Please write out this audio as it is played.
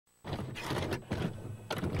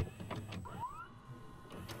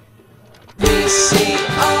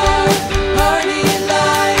VCR Party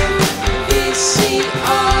Live.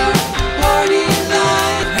 VCR Party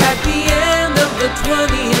Live. At the end of the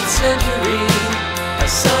 20th century, a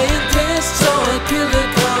scientist saw a killer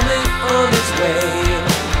comet on its way.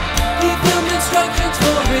 He filmed instructions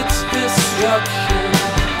for its destruction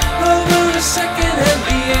over a second-hand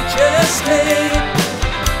VHS tape,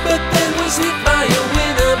 but then was hit by a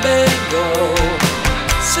Winnebago.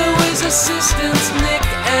 So his assistants Nick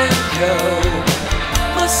and Joe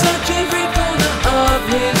must search every corner of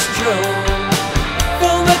his drone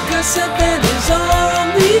for the cassette that is our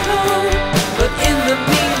only home. But in the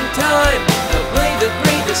meantime, they'll play the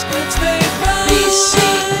greatest hits they find.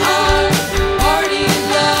 VCR Party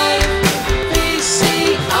Live.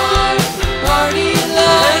 VCR Party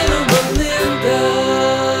Live. Melinda's.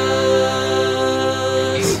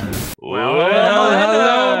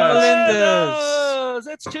 Hello, Melinda's.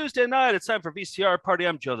 It's Tuesday night. It's time for VCR Party.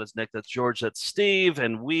 I'm Joe. That's Nick. That's George. That's Steve.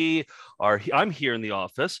 And I'm here in the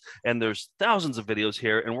office, and there's thousands of videos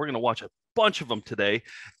here, and we're going to watch a bunch of them today.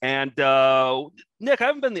 And Nick, I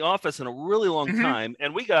haven't been in the office in a really long time,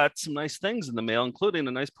 and we got some nice things in the mail, including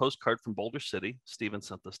a nice postcard from Boulder City. Steven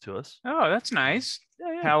sent this to us. Oh, that's nice.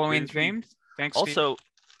 Yeah. Halloween themed. Thanks. Also,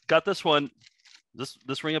 got this one.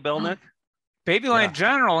 This ring a bell, Nick? Babyland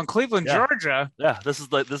General in Cleveland, Georgia. Yeah, this is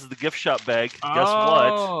the gift shop bag. Guess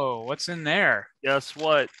what? Oh, what's in there? Guess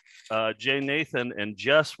what? Jay, Nathan, and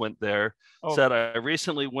Jess went there. Said, I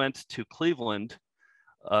recently went to Cleveland,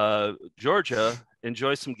 Georgia.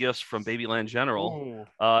 Enjoy some gifts from Babyland General.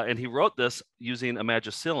 And he wrote this using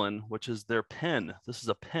Imagicillin, which is their pen. This is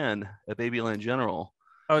a pen at Babyland General.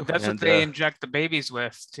 Oh, that's what they inject the babies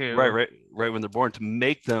with too. Right when they're born, to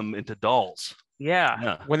make them into dolls.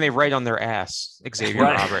 Yeah. When they write on their ass, Xavier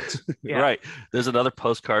Roberts. Right. There's another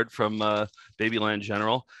postcard from Babyland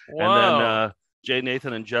General. Whoa. And then Jay,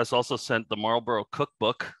 Nathan, and Jess also sent the Marlboro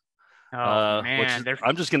cookbook. Oh, man.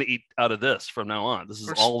 I'm just going to eat out of this from now on. This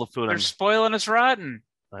is all the food. They're spoiling us rotten.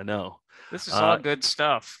 I know. This is all good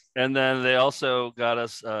stuff. And then they also got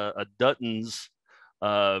us a Dutton's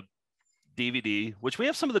DVD, which we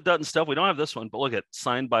have some of the Dutton stuff. We don't have this one, but look at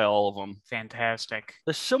signed by all of them. Fantastic.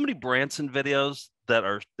 There's so many Branson videos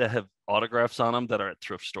that have autographs on them that are at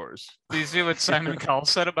thrift stores. Do you see what Simon Cowell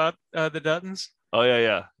said about the Duttons? Oh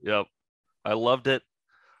yeah. Yep. I loved it.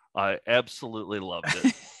 I absolutely loved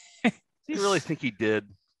it. Do you really think he did?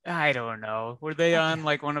 I don't know. Were they on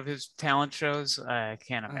like one of his talent shows? I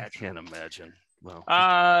can't imagine. I can't imagine. Well,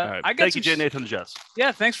 right. Thank you, Jay, Nathan, and Jess.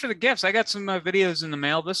 Yeah, thanks for the gifts. I got some videos in the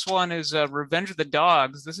mail. This one is Revenge of the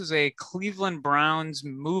Dogs. This is a Cleveland Browns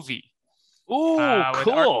movie. Ooh,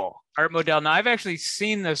 cool. Art Modell. Now, I've actually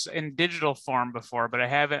seen this in digital form before, but I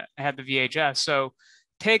haven't had the VHS. So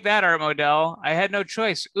take that, Art Modell. I had no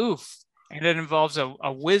choice. Oof. And it involves a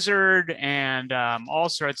wizard and all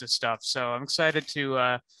sorts of stuff. So I'm excited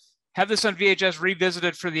to have this on VHS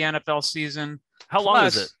revisited for the NFL season. How long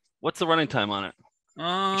is it? What's the running time on it?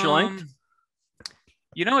 What's your length?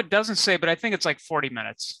 You know, it doesn't say, but I think it's like 40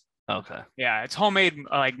 minutes. Okay. Yeah, it's homemade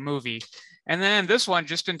like movie. And then this one,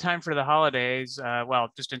 just in time for the holidays,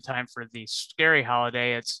 just in time for the scary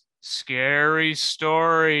holiday, it's Scary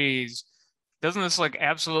Stories. Doesn't this look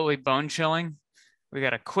absolutely bone chilling? We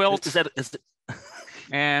got a quilt. Is it?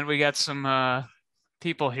 And we got some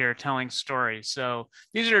people here telling stories. So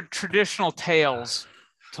these are traditional tales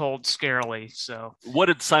told scarily. So what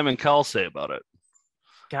did Simon Cowell say about it?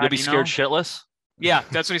 You'll be scared shitless? Yeah,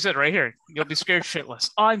 that's what he said right here. You'll be scared shitless.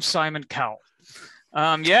 I'm Simon Cowell.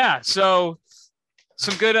 So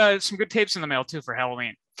some good tapes in the mail too for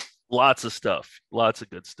Halloween. Lots of stuff. Lots of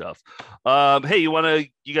good stuff. Hey,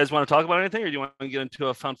 you guys want to talk about anything, or do you want to get into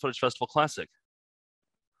a Found Footage Festival classic?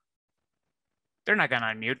 They're not going to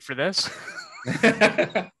unmute for this.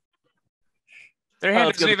 Their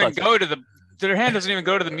hand doesn't even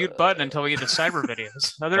go to the mute button until we get to cyber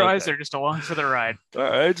videos. Otherwise, they're just along for the ride. All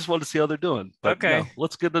right, I just wanted to see how they're doing. But, okay,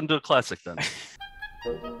 let's get into a classic then.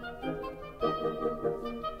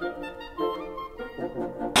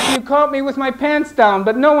 You caught me with my pants down,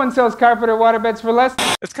 but no one sells carpet or waterbeds for less.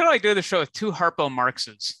 It's kind of like doing the show with two Harpo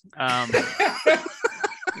Marxes.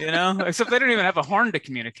 Except they don't even have a horn to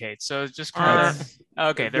communicate. So it's just kind of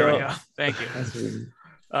okay. There we go. Thank you.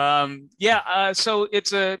 So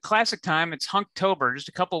it's a classic time. It's Hunktober, just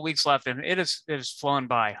a couple of weeks left, and it is flown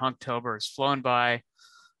by. Hunktober has flown by.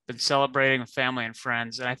 Been celebrating with family and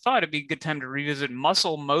friends, and I thought it'd be a good time to revisit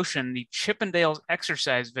Muscle Motion, the Chippendales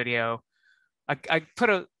exercise video. I've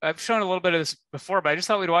shown a little bit of this before, but I just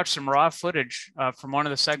thought we'd watch some raw footage from one of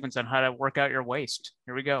the segments on how to work out your waist.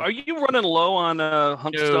 Here we go. Are you running low on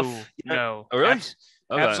hunk stuff? No. Oh, really?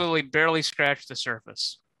 Absolutely barely scratched the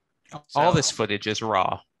surface. All So- this footage is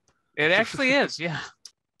raw. It actually is, yeah.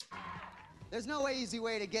 There's no easy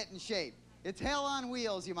way to get in shape. It's hell on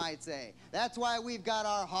wheels, you might say. That's why we've got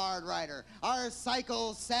our hard rider, our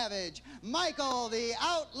cycle savage, Michael the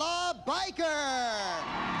Outlaw Biker.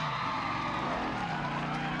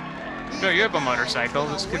 No, you have a motorcycle.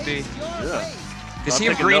 This could be. Yeah. Does I'm he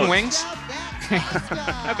have taking green notes. wings?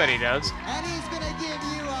 I bet he does. And he's gonna give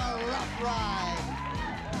you a rough ride.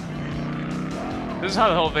 This is how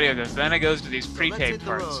the whole video goes. Then it goes to these So let's pre-tape hit the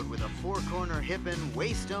parts. road with a four-corner hippin'.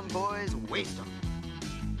 Waste 'em, boys, waste 'em.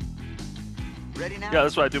 Ready now? Yeah,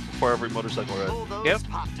 that's what I do before every motorcycle ride. Pull those Yep.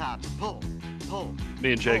 pop tops. Pull, pull,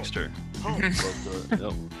 Me and Jakester. pull. Both do it.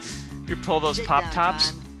 Yep. You pull those Shakedown pop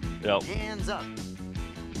tops. time. Yep. Hands up.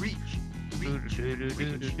 Reach, reach,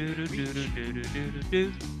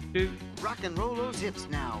 reach. Rock and roll those hips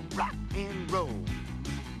now. Rock and roll.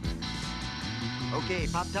 Okay,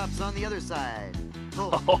 pop tops on the other side.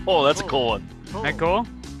 Pull, Oh, that's a cool one. pull. Isn't that cool?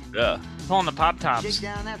 Yeah. Pulling the pop Shake tops.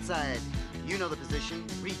 down that side. You know the position.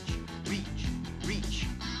 Reach, reach, reach.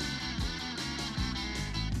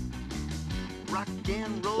 Rock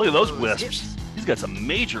and roll. Look at those hips. wisps. He's got some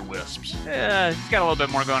major wisps. Yeah, he's got a little bit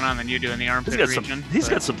more going on than you do in the armpit He's got region. some. He's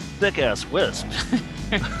got some thick ass wisps.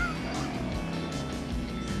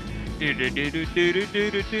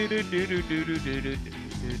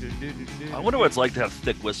 I wonder what it's like to have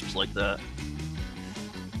thick wisps like that.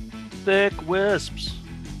 Thick wisps.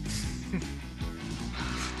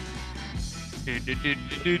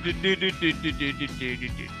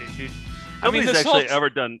 I mean, Nobody's this whole actually ever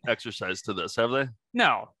done exercise to this, have they?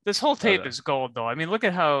 no, this whole tape Okay. is gold though. I mean, look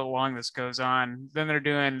at how long this goes on. Then they're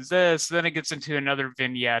doing this, then it gets into another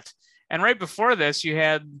vignette. And right before this, you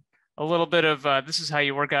had a little bit of this is how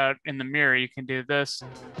you work out in the mirror. You can do this.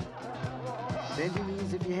 Bend your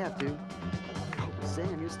knees if you have to. Oh,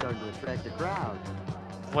 Sam, you're starting to attract a crowd.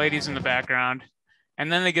 Ladies in the background.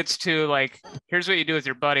 And then it gets to like, here's what you do with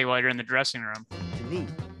your buddy while you're in the dressing room. To knee.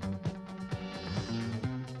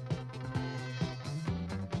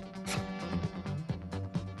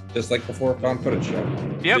 Just like before found footage show.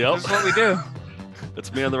 Yep, Yep. this is what we do.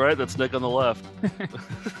 That's me on the right. That's Nick on the left.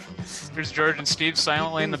 There's George and Steve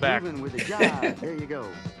silently in the Keep back. things moving with a jive. There you go.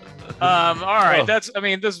 All right, Oh. I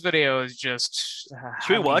mean, this video is just.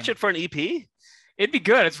 Should we watch it for an E EP? It'd be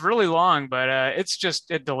good. It's really long, but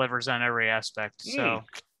it delivers on every aspect. So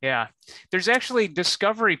yeah, there's actually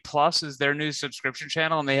Discovery Plus is their new subscription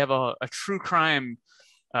channel, and they have a true crime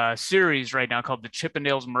series right now called the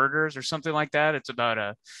Chippendales Murders or something like that. It's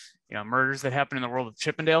about murders that happen in the world of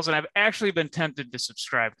Chippendales, and I've actually been tempted to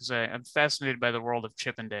subscribe because I'm fascinated by the world of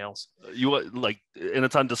Chippendales. You want and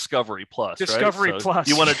it's on Discovery Plus, Discovery right? So Plus,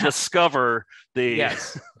 You want to yeah. discover the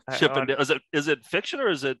Yes. Chippendale? Is it fiction or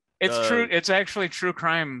is it? It's true. It's actually true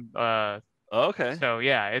crime. Okay. So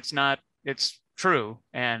yeah, it's true,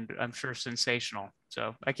 and I'm sure sensational.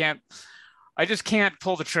 So I just can't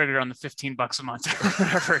pull the trigger on the $15 a month or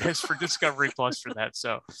whatever it is for Discovery Plus for that.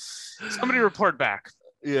 So somebody report back.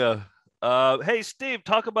 Yeah. Hey, Steve,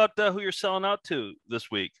 talk about who you're selling out to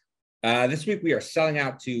this week. This week we are selling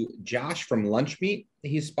out to Josh from Lunch Meat.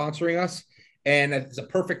 He's sponsoring us, and it's a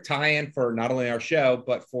perfect tie-in for not only our show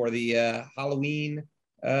but for the Halloween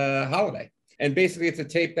holiday. And basically, it's a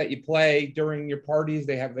tape that you play during your parties.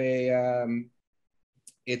 They have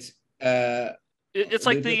it's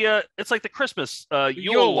like the Christmas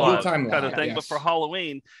Yule log time kind of log, thing, yes. but for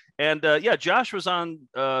Halloween. And yeah, Josh was on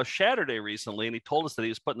Saturday recently, and he told us that he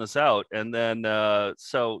was putting this out. And then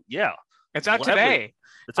so yeah, It's out We'll have today.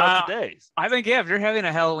 it's out today. I think if you're having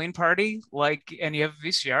a Halloween party and you have a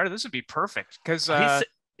VCR, this would be perfect because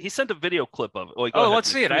He sent a video clip of it. Go Oh, ahead,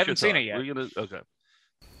 let's Nick. see it. I Finish haven't your seen thought. it yet. We're gonna okay.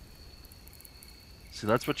 See,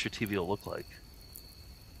 that's what your TV will look like.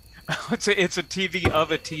 it's a TV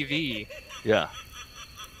of a TV. Yeah.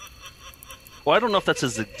 Well, I don't know if that's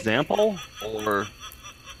his example or.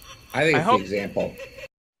 I think I it's hope- the example.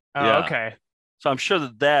 Oh, Yeah. okay. So I'm sure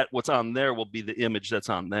that what's on there will be the image that's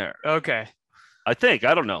on there. Okay. I think.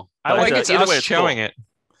 I don't know. I But, like it's either us way, it's showing cool. it.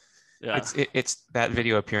 Yeah. It's that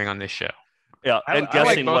video appearing on this show. Yeah. I And like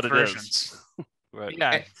guessing both what it is. versions. Right.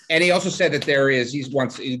 Yeah. And he also said that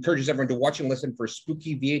he encourages everyone to watch and listen for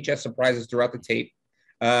spooky VHS surprises throughout the tape.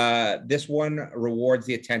 This one rewards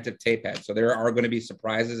the attentive tape head. So there are going to be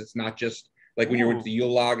surprises. It's not just like when you're with the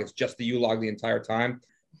Yule log, it's just the Yule log the entire time.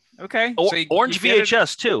 Okay. Or, So you orange get it-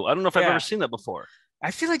 VHS too. I don't know if I've Yeah. ever seen that before.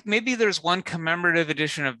 I feel like maybe there's one commemorative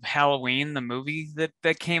edition of Halloween, the movie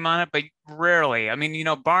that came on it, but rarely. I mean,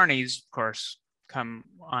 Barney's, of course, come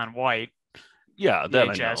on white. Yeah, that I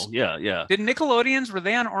know. VHS. Yeah. Did Nickelodeons, were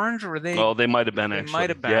they on Orange, or were they? Oh, they might have been They actually. might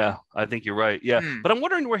have been. Yeah, I think you're right. Yeah, Hmm. but I'm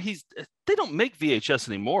wondering where they don't make VHS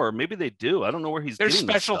anymore. Maybe they do. I don't know where he's There's getting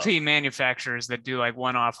this stuff. specialty manufacturers that do like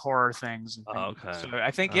one-off horror things. And Oh, things. okay. So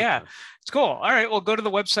I think, Okay. yeah, it's cool. All right, well, go to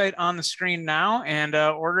the website on the screen now and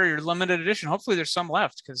order your limited edition. Hopefully there's some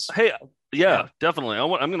left because Hey, Yeah. definitely. I'm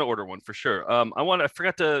going to order one for sure. I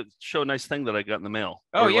forgot to show a nice thing that I got in the mail.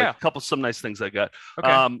 Oh, Or, yeah. some nice things I got.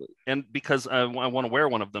 Okay. And because I want to wear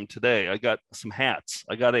one of them today, I got some hats.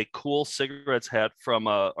 I got a cool cigarettes hat from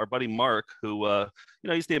our buddy Mark, who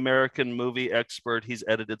he's the American movie expert. He's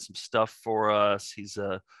edited some stuff for us. He's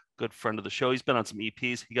a good friend of the show. He's been on some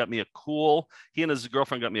EPs. He and his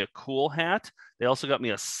girlfriend got me a cool hat. They also got me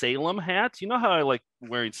a Salem hat. You know how I like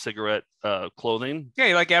wearing cigarette clothing? Yeah,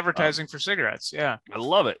 you like advertising for cigarettes. Yeah. I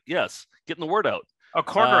love it. Yes. Getting the word out. Oh,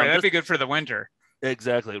 corduroy. That'd this- be good for the winter.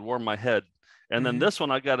 Exactly. It warmed my head. And then Mhm. this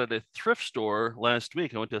one I got at a thrift store last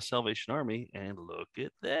week. I went to a Salvation Army and look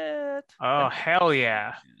at that. Oh, hell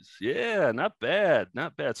yeah. Yeah, not bad.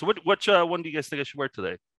 Not bad. So which one do you guys think I should wear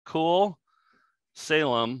today? Cool,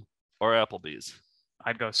 Salem, or Applebee's?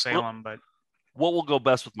 I'd go Salem, but What will go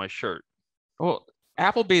best with my shirt? Well,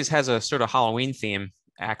 Applebee's has a sort of Halloween theme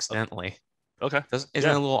accidentally. Okay. Isn't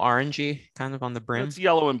Yeah. it a little orangey kind of on the brim? It's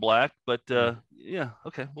yellow and black, but yeah,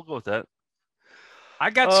 okay, we'll go with that. I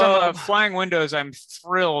got some flying windows I'm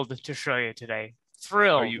thrilled to show you today.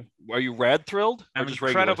 Thrilled. Are you rad thrilled? Or I'm just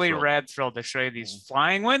regular incredibly thrilled? rad thrilled to show you these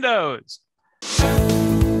flying windows.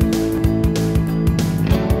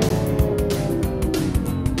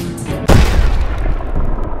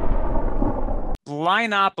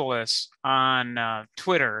 Linopolis on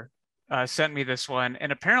Twitter sent me this one,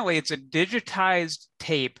 and apparently it's a digitized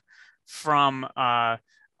tape from a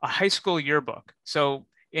high school yearbook. So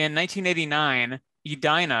in 1989,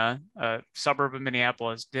 Edina, a suburb of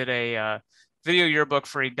Minneapolis, did a video yearbook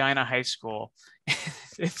for Edina High School.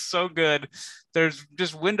 It's so good. There's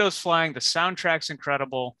just windows flying. The soundtrack's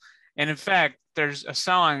incredible. And in fact, there's a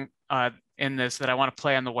song in this that I want to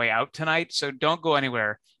play on the way out tonight. So don't go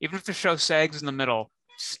anywhere. Even if the show sags in the middle,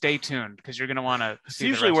 stay tuned because you're going to want to It's see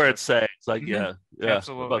usually the where rest it says, like, Mhm. yeah.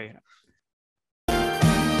 Absolutely.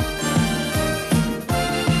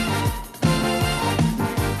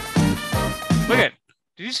 Look at,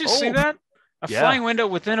 did you just see Oh, that? A yeah. flying window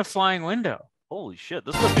within a flying window. Holy shit!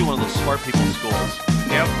 This must be one of those smart people schools.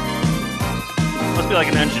 Yep. Must be like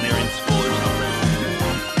an engineering school or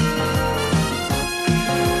something.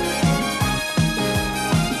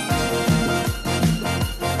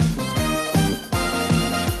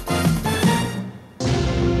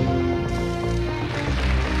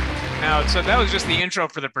 Now, so that was just the intro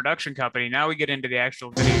for the production company. Now we get into the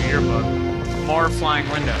actual video yearbook. More flying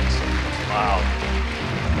windows. Wow.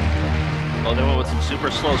 Oh, they went with some super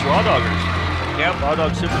slows. Raw doggers. Yep. Raw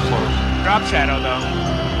dog super slows. Drop shadow though.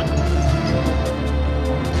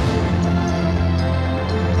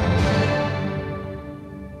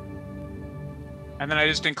 And then I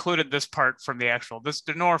just included this part from the actual. There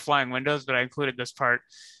are no more flying windows, but I included this part.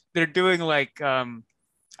 They're doing like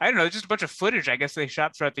I don't know, just a bunch of footage. I guess they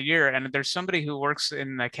shot throughout the year, and there's somebody who works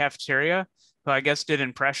in the cafeteria who I guess did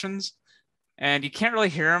impressions, and you can't really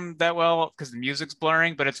hear him that well because the music's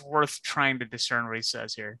blurring. But it's worth trying to discern what he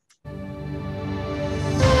says here.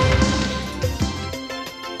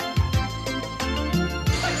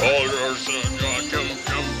 All your son,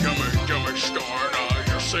 come and start.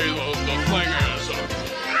 You see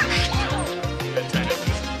the thing is.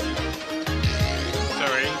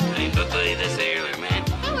 Sorry. Ain't the thing the sailor man.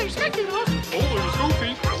 Oh, he's making off. Oh, it's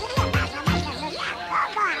goofy.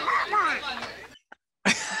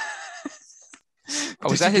 Oh,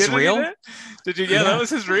 was Did that you his get any of reel? that? Did you? Yeah, that was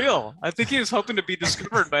his reel. I think he was hoping to be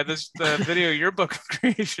discovered by this video yearbook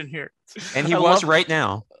creation here. And he I was love- right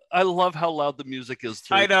now. I love how loud the music is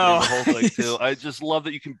too. I know. The whole thing too. I just love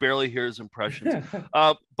that you can barely hear his impressions.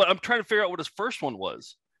 But I'm trying to figure out what his first one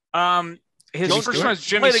was. His Joe first Stewart? one is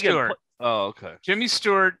Jimmy Play it again. Stewart. Oh, okay. Jimmy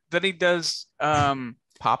Stewart. Then he does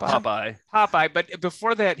Popeye. Popeye. But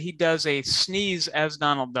before that, he does a sneeze as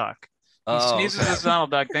Donald Duck. He Oh, sneezes okay. as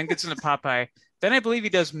Donald Duck, then gets into Popeye. Then I believe he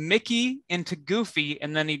does Mickey into Goofy,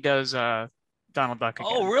 and then he does Donald Duck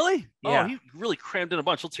again. Oh, really? Yeah. Oh, he really crammed in a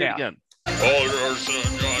bunch. Let's hear it Yeah. again. All your son,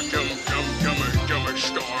 come and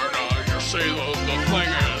start. You see the thing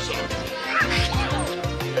is.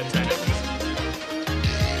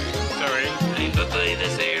 Sorry. Ain't the thing the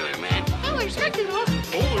sailor man. Oh, he's making off.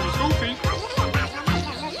 Oh, it's goofy.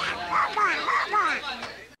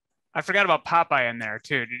 I forgot about Popeye in there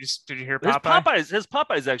too. Did you hear Popeye? His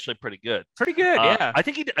Popeye's actually pretty good. Pretty good, yeah. I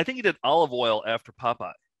think he did olive oil after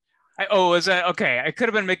Popeye. Is that okay? I could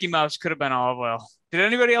have been Mickey Mouse, could have been olive oil. Did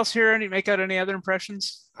anybody else make out any other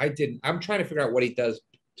impressions? I didn't. I'm trying to figure out what he does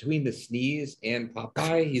between the sneeze and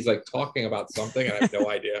Popeye. He's like talking about something, and I have no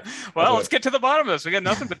idea. Well, let's get to the bottom of this. We got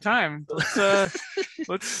nothing but time.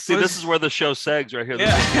 Let's see. This is where the show sags right here.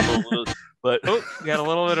 Yeah. But we got a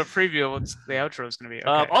little bit of preview of what the outro is going to be.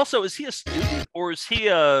 Okay. Also, is he a student or is he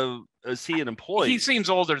an employee? He seems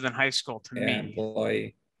older than high school to me.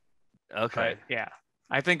 Employee. Okay. But, yeah.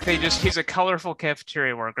 I think he's a colorful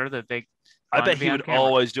cafeteria worker that they. I bet he would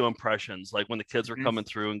always do impressions, like when the kids were coming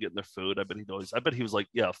through and getting their food. I bet he was like,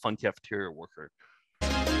 a fun cafeteria worker.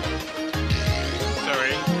 Sorry,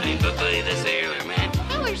 I need to play this earlier, man.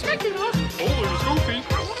 Oh, there's Goofy.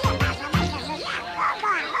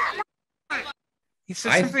 He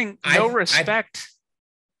said something, no respect.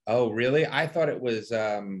 Oh, really? I thought it was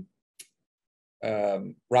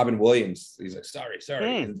Robin Williams. He's like, sorry. Is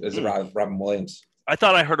it Robin Williams? I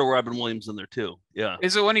thought I heard a Robin Williams in there too. Yeah.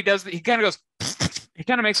 Is it when he does? He kind of goes. He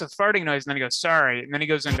kind of makes a farting noise, and then he goes, "Sorry," and then he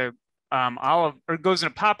goes into goes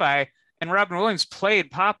into Popeye, and Robin Williams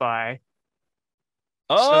played Popeye.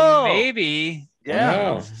 Oh, so maybe.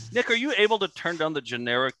 Yeah. Oh. Nick, are you able to turn down the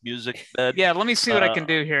generic music bed? Yeah. Let me see what I can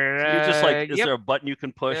do here. You just is there a button you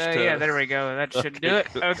can push? Yeah, there we go. That should do it.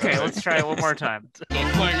 Okay, let's try it one more time.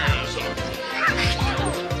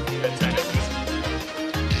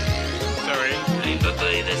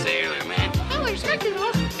 This earlier, man. Oh, there's Goofy.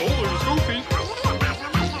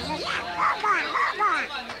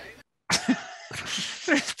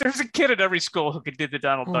 There's a kid at every school who could do the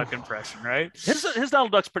Donald Duck impression, right? His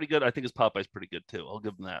Donald Duck's pretty good. I think his Popeye's pretty good too. I'll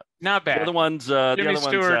give him that. Not bad. The other ones, could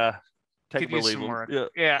use some work.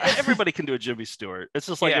 Yeah. Everybody can do a Jimmy Stewart. It's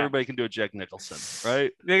just like everybody can do a Jack Nicholson, right?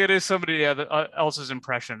 They could do somebody else's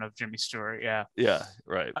impression of Jimmy Stewart. Yeah. Yeah.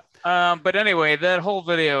 Right. But anyway, that whole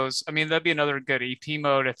that'd be another good EP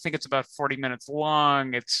mode. I think it's about 40 minutes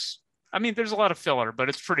long. There's a lot of filler, but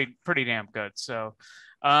it's pretty damn good. So,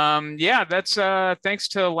 that's thanks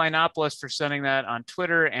to Linopolis for sending that on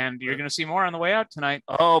Twitter, and you're going to see more on the way out tonight.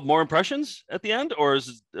 Oh, more impressions at the end, or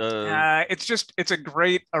is it? It's a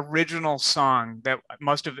great original song that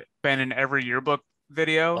must have been in every yearbook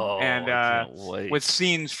video, with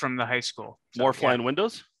scenes from the high school. So, more flying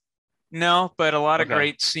windows? No, but a lot of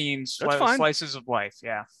great scenes, slices of life.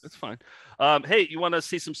 Yeah, that's fine. Hey, you want to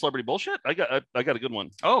see some celebrity bullshit? I got a good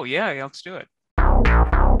one. Oh yeah, let's do it.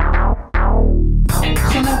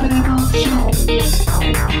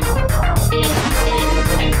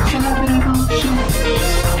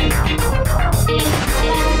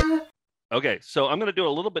 Okay, so I'm going to do a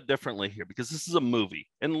little bit differently here because this is a movie.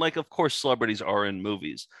 And of course, celebrities are in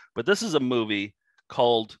movies. But this is a movie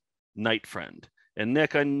called Night Friend. And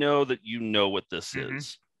Nick, I know that you know what this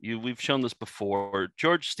is. We've shown this before.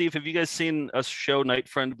 George, Steve, have you guys seen us show Night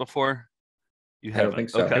Friend before? You haven't? I don't think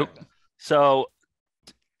so. Okay. Nope. So,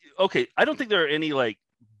 I don't think there are any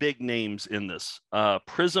big names in this.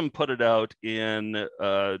 Prism put it out in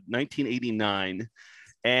 1989,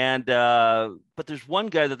 and but there's one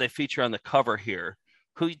guy that they feature on the cover here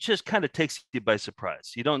who just kind of takes you by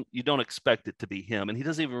surprise. You don't expect it to be him, and he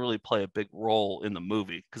doesn't even really play a big role in the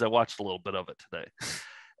movie because I watched a little bit of it today.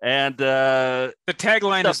 And the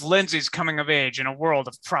tagline is Lindsay's coming of age in a world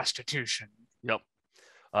of prostitution. Yep.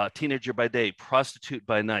 Teenager by day, prostitute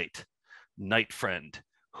by night, Night Friend.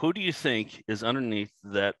 Who do you think is underneath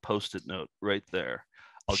that Post-it note right there?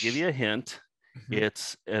 I'll give you a hint.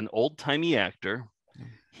 It's an old-timey actor.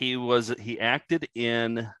 He acted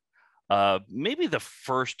in maybe the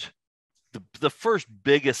first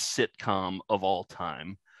biggest sitcom of all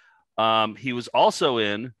time. He was also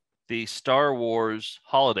in the Star Wars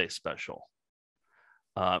holiday special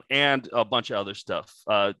and a bunch of other stuff.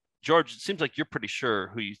 George, it seems like you're pretty sure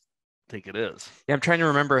who you think it is. Yeah, I'm trying to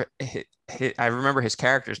remember. I remember his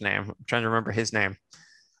character's name. I'm trying to remember his name.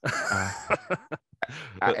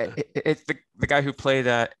 It's the guy who played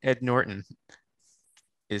Ed Norton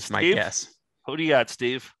is my guess. Who do you got,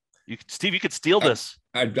 Steve? You could steal this.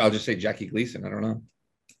 I'll just say Jackie Gleason. I don't know.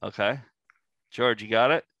 Okay. George, you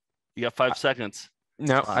got it? You got 5 seconds.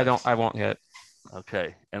 No, I don't. I won't yet.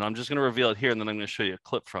 Okay. And I'm just going to reveal it here, and then I'm going to show you a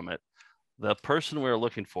clip from it. The person we're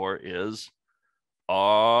looking for is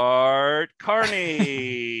Art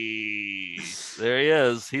Carney. There he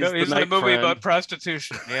is. He's in a movie about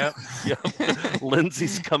prostitution. Yeah. Yep.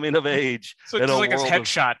 Lindsay's coming of age. So it's like his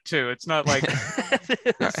headshot too. It's not like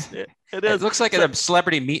it is. It looks like a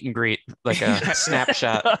celebrity meet and greet, like a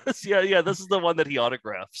snapshot. Yeah. This is the one that he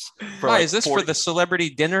autographs. Is this for the celebrity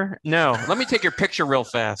dinner? No. Let me take your picture real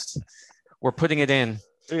fast. We're putting it in.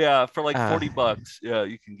 Yeah, for $40. Yeah,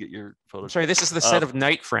 you can get your photo. Sorry, this is the set of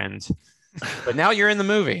Night Friend. But now you're in the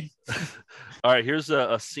movie. All right, here's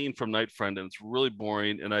a scene from Night Friend, and it's really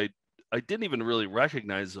boring, and I didn't even really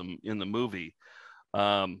recognize him in the movie.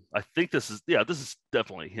 I think this is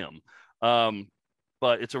definitely him.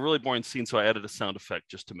 But it's a really boring scene, so I added a sound effect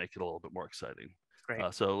just to make it a little bit more exciting.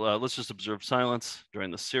 Great. So let's just observe silence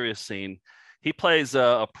during the serious scene. He plays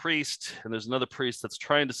a priest, and there's another priest that's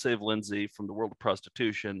trying to save Lindsay from the world of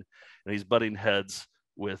prostitution, and he's butting heads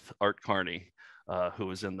with Art Carney, who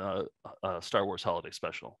is in the Star Wars Holiday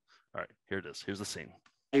Special. All right, here it is. Here's the scene.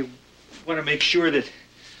 I want to make sure that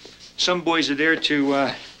some boys are there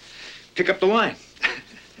to pick up the line.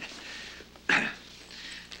 Have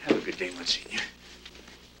a good day, Monsignor.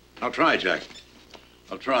 I'll try, Jack.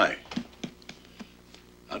 I'll try.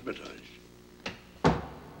 Advertise.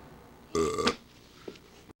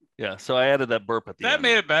 Yeah, so I added that burp at the end. That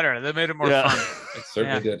made it better. That made it more fun. It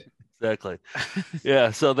certainly did. Exactly. Yeah,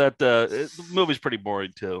 so that the movie's pretty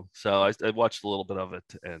boring too. So I watched a little bit of it,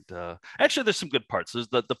 and actually there's some good parts. There's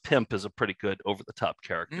the pimp is a pretty good over the top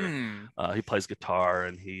character. He plays guitar,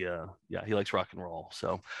 and he likes rock and roll.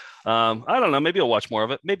 So I don't know, maybe I'll watch more of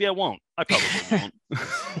it. Maybe I won't. I probably won't.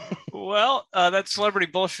 Well, that's celebrity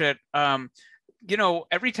bullshit. You know,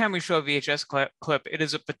 every time we show a VHS clip, it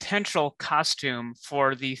is a potential costume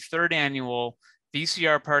for the 3rd annual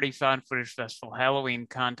VCR Party Found Footage Festival Halloween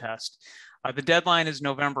contest. The deadline is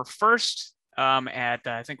November 1st at,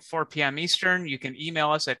 I think, 4 p.m. Eastern. You can email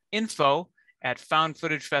us at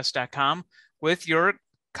info@foundfootagefest.com with your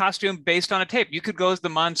costume based on a tape. You could go as the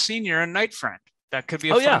Monsignor in Night Friend. That could be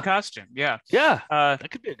a fun costume. Yeah. Yeah, that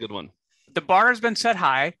could be a good one. The bar has been set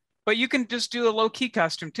high, but you can just do a low-key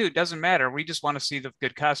costume too. It doesn't matter. We just want to see the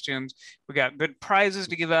good costumes. We got good prizes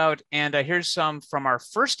to give out. And here's some from our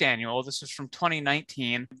first annual. This is from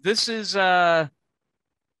 2019. This is Dark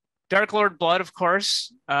Lord Blood, of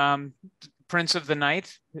course, Prince of the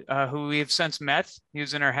Night, who we have since met. He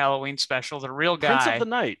was in our Halloween special, the real guy. Prince of the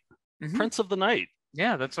Night. Mm-hmm. Prince of the Night.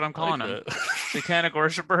 Yeah, that's what I'm calling him. Satanic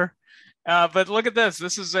worshiper. But look at this.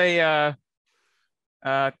 This is a...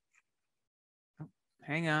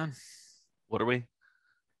 hang on. What are we?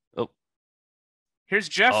 Oh. Here's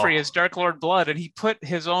Jeffrey as Dark Lord Blood, and he put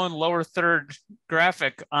his own lower third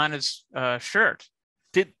graphic on his shirt.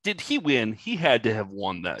 Did he win? He had to have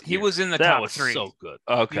won that. He was in the top 3. That three. was so good.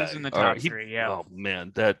 Okay. He was in the top 3, yeah. Oh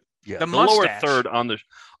man, that the mustache. lower third on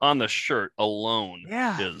the shirt alone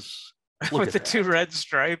is with the 2 red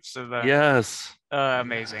stripes of the yes.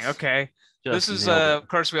 Amazing. Yes. Okay. This is, of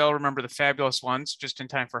course, we all remember the Fabulous Ones, just in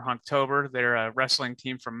time for Hunktober. They're a wrestling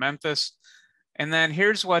team from Memphis. And then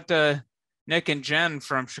here's what Nick and Jen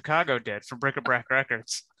from Chicago did for Bric-a-Brac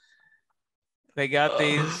Records. They got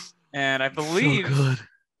these, and I believe so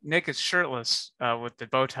Nick is shirtless with the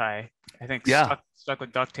bow tie. I think stuck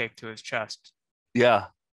with duct tape to his chest. Yeah.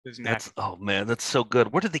 His neck. Oh man, that's so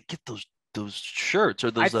good. Where did they get those shirts or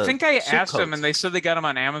those? I think I asked coats? them, and they said they got them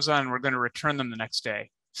on Amazon, and we're going to return them the next day.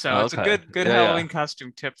 So it's a good Halloween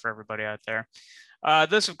costume tip for everybody out there.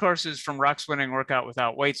 This, of course, is from Rock's winning workout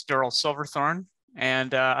without weights, Durrell Silverthorne.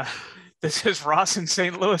 And this is Ross in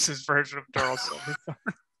St. Louis's version of Durrell Silverthorne.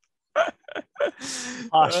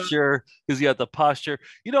 Posture, because he had the posture.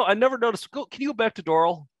 You know, I never noticed. Can you go back to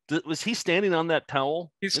Durrell? Was he standing on that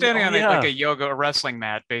towel? He's standing on like a wrestling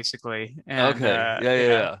mat, basically. And,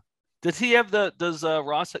 yeah. Does he have does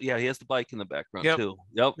Ross? Yeah, he has the bike in the background too.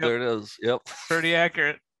 Yep, there it is. Yep. Pretty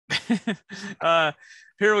accurate.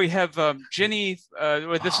 Here we have Ginny.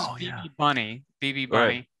 This is BB Bunny.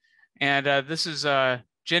 Right. And this is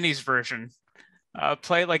Ginny's version.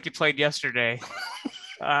 Play it like you played yesterday.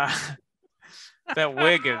 That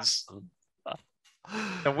wig is...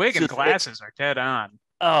 The wig and glasses are dead on.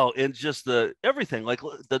 Oh, and just the everything. Like,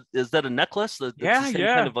 is that a necklace? The same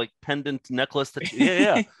kind of like pendant necklace.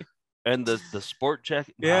 Yeah. And the sport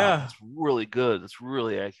jacket. Yeah. It's really good. It's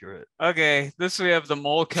really accurate. Okay. We have the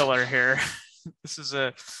mole killer here. This is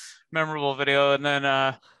a memorable video. And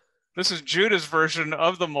then this is Judah's version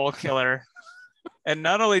of the mole killer. And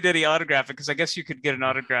not only did he autograph it, because I guess you could get an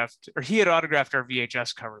autographed, or he had autographed our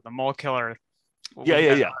VHS cover, the mole killer.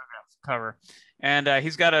 Yeah. Cover. And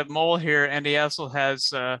he's got a mole here, and he also has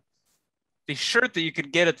the shirt that you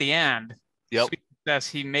could get at the end. Yep. Yes,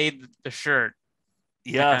 he made the shirt.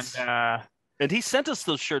 Yes. And he sent us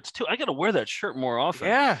those shirts too. I got to wear that shirt more often.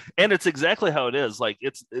 Yeah. And it's exactly how it is. Like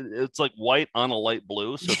it's like white on a light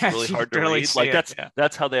blue, so it's really hard to read. Like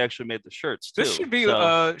that's how they actually made the shirts too. This should be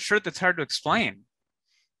a shirt that's hard to explain.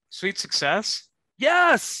 Sweet Success.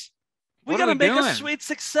 Yes. We got to make doing? a Sweet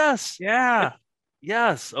Success. Yeah.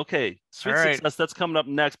 Yes. Okay. Sweet Success. That's coming up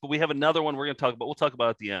next. But we have another one we're going to talk about. We'll talk about it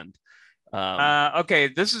at the end. Okay,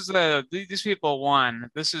 this is these people won.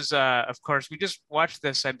 This is of course we just watched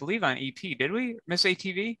this, I believe, on EP. Did we miss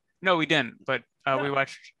ATV? No, we didn't. But we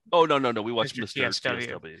watched. Oh no, we watched Mr. Mr.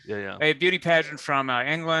 TSW. Yeah. A beauty pageant from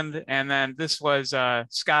England, and then this was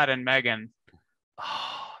Scott and Megan.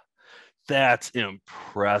 Oh, that's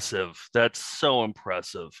impressive. That's so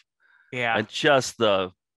impressive. Yeah. And just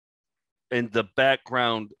the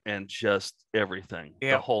background and just everything.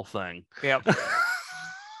 Yep. The whole thing. Yep.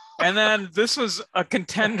 And then this was a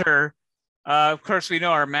contender. Of course, we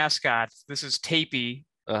know our mascot. This is Tapey.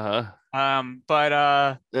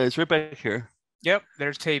 But it's right back here. Yep,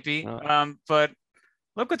 there's Tapey. But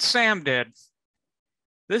look what Sam did.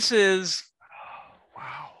 This is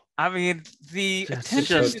wow. I mean, the That's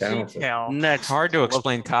attention just to detail. Next, hard to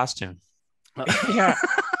explain costume. Yeah.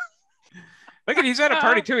 Look at he's at a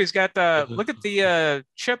party too. He's got look at the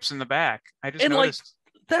chips in the back. I just noticed.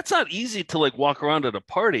 That's not easy to walk around at a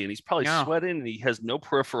party, and he's probably sweating, and he has no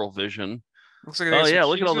peripheral vision. Looks like look at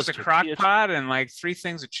all this. There's a crock pot and 3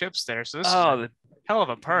 things of chips there. So this is a hell of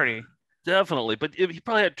a party. Definitely, but he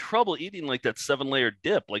probably had trouble eating that 7-layer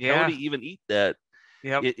dip. How would he even eat that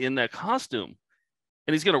in that costume?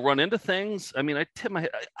 And he's going to run into things. I mean, I tip my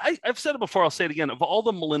head. I've said it before. I'll say it again. Of all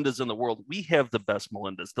the Melindas in the world, we have the best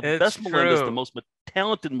Melindas. Melindas, the most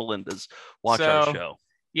talented Melindas. Watch our show.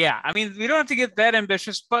 Yeah, I mean, we don't have to get that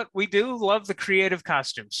ambitious, but we do love the creative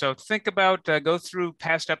costumes. So think about, go through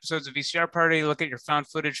past episodes of VCR Party, look at your Found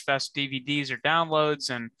Footage Fest DVDs or downloads,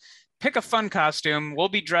 and pick a fun costume. We'll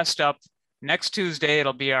be dressed up next Tuesday.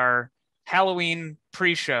 It'll be our Halloween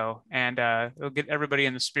pre-show, and it'll get everybody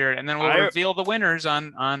in the spirit. And then we'll reveal the winners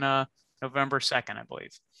on November 2nd, I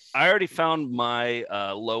believe. I already found my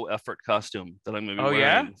low effort costume that I'm going to be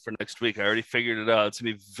wearing for next week. I already figured it out. It's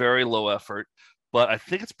going to be very low effort. But I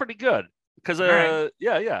think it's pretty good because, I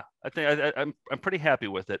think I'm pretty happy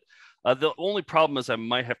with it. The only problem is I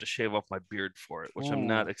might have to shave off my beard for it, which I'm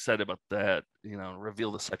not excited about that.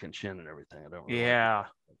 Reveal the second chin and everything. I don't really like it.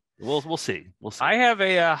 We'll see. I have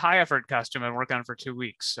a high effort costume I work on for 2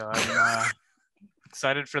 weeks, so I'm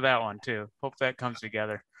excited for that one too. Hope that comes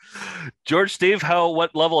together. George, Steve,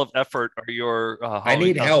 what level of effort are your? I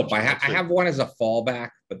need help. I have one as a fallback,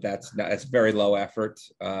 but that's very low effort.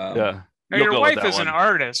 Yeah. Now, your wife is an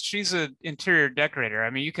artist. She's an interior decorator.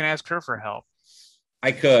 I mean, you can ask her for help.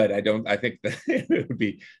 I could. I think that it would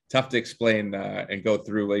be tough to explain and go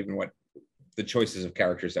through even what the choices of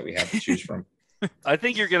characters that we have to choose from. I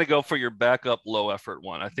think you're going to go for your backup low effort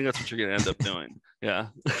one. I think that's what you're going to end up doing. Yeah.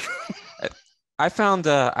 I found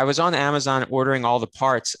I was on Amazon ordering all the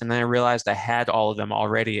parts, and then I realized I had all of them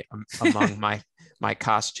already among my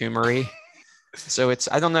costumery. So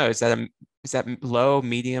I don't know. Is that low,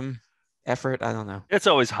 medium effort? I don't know. It's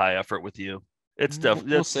always high effort with you. It's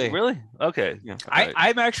definitely. We'll see. Really? Okay. Yeah.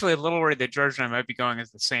 I'm actually a little worried that George and I might be going as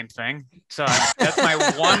the same thing. So that's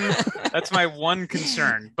my one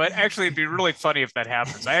concern. But actually, it'd be really funny if that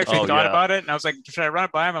happens. I actually thought about it, and I was like, should I run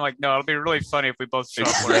it by him? I'm like, no, it'll be really funny if we both show up.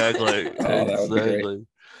 Exactly. Exactly.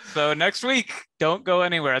 So next week, don't go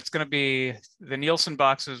anywhere. It's going to be the Nielsen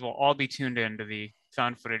boxes will all be tuned into the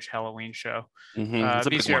Found Footage Halloween show.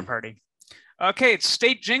 VCR Party. Okay, it's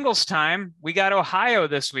state jingles time. We got Ohio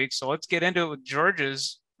this week, so let's get into it with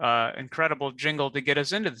George's incredible jingle to get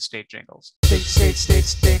us into the state jingles. State,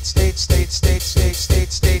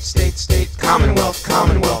 Commonwealth, state,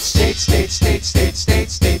 Commonwealth, state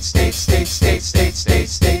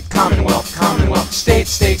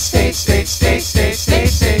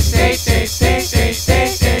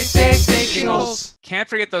jingles. Can't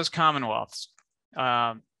forget those Commonwealths.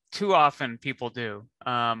 Too often people do.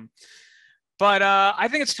 But I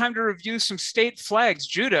think it's time to review some state flags.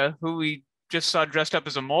 Judah, who we just saw dressed up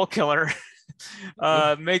as a mole killer,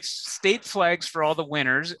 makes state flags for all the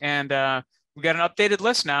winners. And we got an updated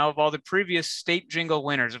list now of all the previous state jingle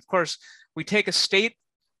winners. Of course, we take a state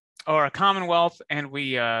or a Commonwealth and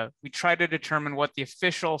we try to determine what the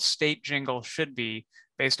official state jingle should be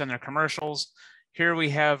based on their commercials. Here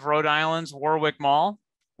we have Rhode Island's Warwick Mall,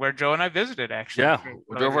 where Joe and I visited, actually. Yeah,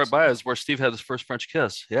 we drove right by us, where Steve had his first French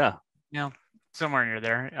kiss. Yeah. Yeah. Somewhere near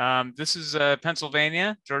there. This is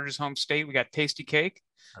Pennsylvania, Georgia's home state. We got Tasty Cake.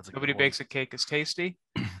 Nobody bakes a cake as tasty.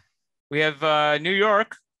 We have New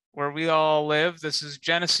York, where we all live. This is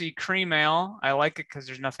Genesee Cream Ale. I like it because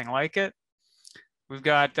there's nothing like it. We've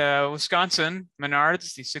got Wisconsin,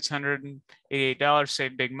 Menards, the $688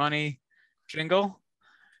 save big money jingle.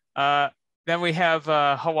 Then we have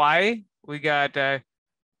Hawaii. We got The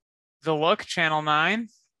Look, Channel 9.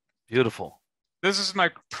 Beautiful. This is my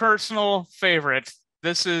personal favorite.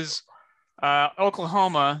 This is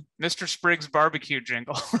Oklahoma, Mr. Spriggs barbecue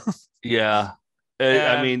jingle. Yeah.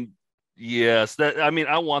 I mean, Yes, that I mean,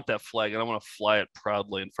 I want that flag, and I want to fly it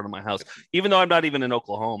proudly in front of my house, even though I'm not even in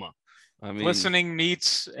Oklahoma. I mean, Listening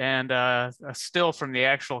meats and a still from the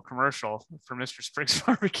actual commercial for Mr. Spriggs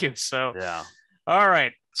Barbecue. So, yeah. all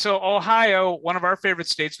right. So Ohio, one of our favorite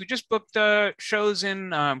states. We just booked shows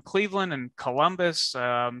in Cleveland and Columbus.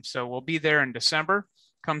 So we'll be there in December.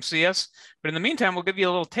 Come see us. But in the meantime, we'll give you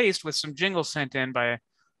a little taste with some jingles sent in by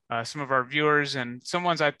some of our viewers and some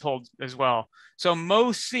ones I pulled as well. So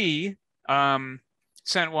Mo C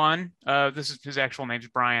sent one. This is his actual name's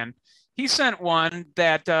Brian. He sent one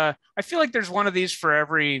that I feel like there's one of these for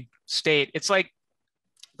every state. It's like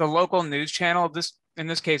the local news channel. In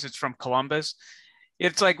this case, it's from Columbus.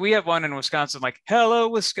 It's like we have one in Wisconsin, like "Hello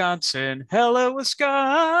Wisconsin, hello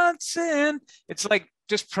Wisconsin." It's like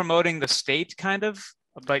just promoting the state, kind of.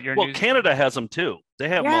 But your news Canada has them too. They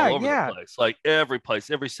have them all over yeah. the place. Like every place,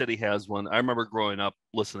 every city has one. I remember growing up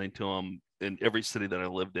listening to them in every city that I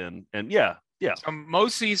lived in, and yeah. So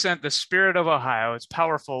Mosi sent "The Spirit of Ohio." It's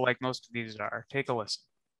powerful, like most of these are. Take a listen.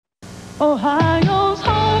 Ohio's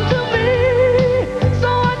home to me, so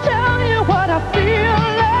I tell you what I feel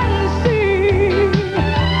and see.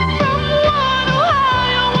 From one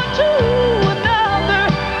Ohio to another,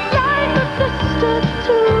 like a sister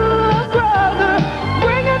to a brother,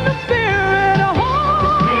 bringing the spirit of home.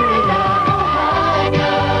 The spirit of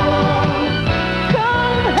Ohio.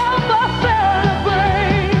 Come help us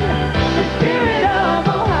celebrate the spirit of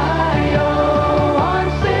Ohio on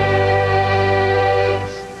 6.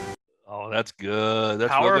 Oh, that's good.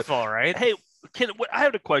 That's powerful, right? Hey, I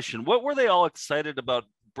have a question. What were they all excited about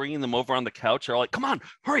bringing them over on the couch? They're like, come on,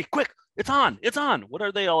 hurry, quick. It's on. It's on. What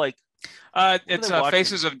are they all like? It's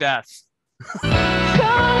Faces of Death. Come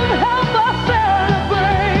help us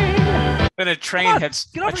celebrate. When a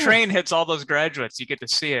train hits all those graduates, you get to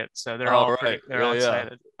see it. So they're all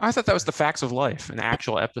excited. I thought that was the Facts of Life, an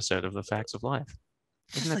actual episode of the Facts of Life.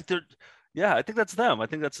 I think that's them. I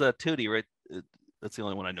think that's Tootie, right? That's the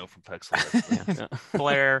only one I know from Facts of Life. Yeah.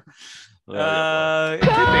 Blair. Come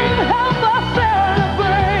help us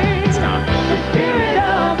celebrate. It's not. The spirit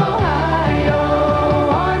of Ohio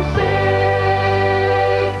on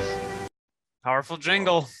 6. Powerful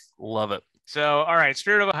jingle. Love it. So, all right,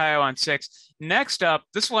 Spirit of Ohio on 6. Next up,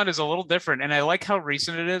 this one is a little different, and I like how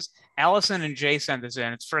recent it is. Allison and Jay sent this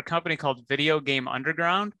in. It's for a company called Video Game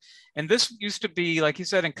Underground. And this used to be, like you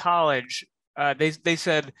said, in college, they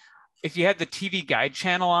said if you had the TV Guide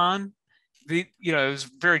channel on, it was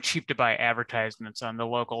very cheap to buy advertisements on the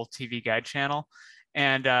local TV Guide channel.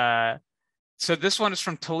 And so this one is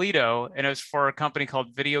from Toledo, and it was for a company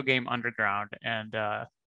called Video Game Underground. And I'm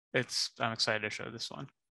excited to show this one.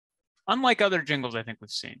 Unlike other jingles I think we've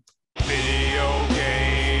seen. Video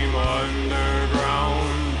Game Underground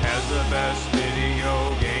has the best video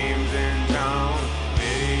games in town.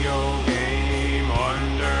 Video Game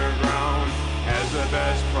Underground has the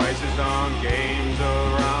best prices on games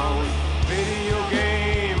around. Video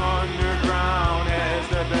Game Underground has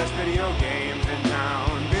the best video games in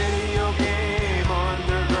town. Video Game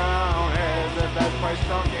Underground has the best prices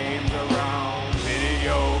on games around.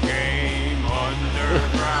 Video Game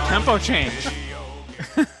Underground. Tempo change.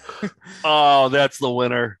 Oh, that's the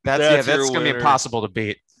winner. That's gonna be impossible to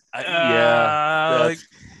beat. That's so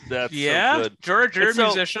good. George, you're a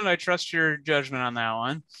musician. I trust your judgment on that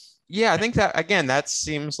one. Yeah, I think that again, that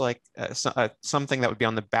seems like something that would be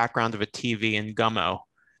on the background of a TV in Gummo,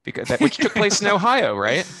 which took place in Ohio,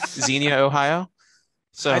 right? Xenia, Ohio.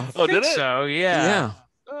 So did it? So yeah.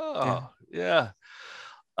 Yeah.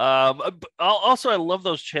 Also, I love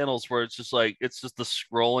those channels where it's just the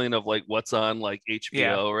scrolling of like what's on like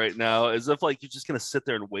HBO right now, as if like you're just gonna sit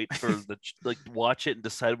there and wait for watch it and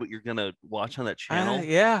decide what you're gonna watch on that channel.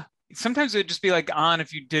 Yeah. Sometimes it'd just be like on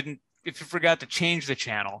if you forgot to change the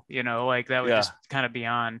channel, like that would just kind of be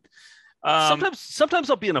on.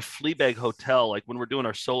 Sometimes I'll be in a Fleabag hotel, like when we're doing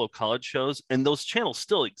our solo college shows, and those channels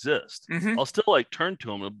still exist. Mm-hmm. I'll still like turn to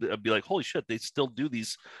them and I'll be like, holy shit, they still do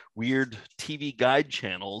these weird TV Guide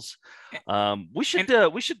channels. We should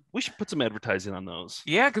put some advertising on those.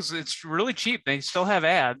 Yeah, because it's really cheap. They still have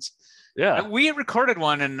ads. Yeah, we recorded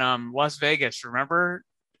one in Las Vegas. Remember?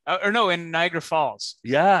 In Niagara Falls.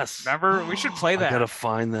 Yes. Remember? We should play that. I gotta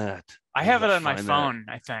find that. I have it on my phone,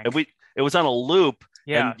 I think. And it was on a loop.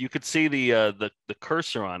 Yeah. And you could see the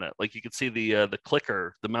cursor on it. Like you could see the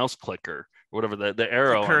clicker, the mouse clicker, or whatever, the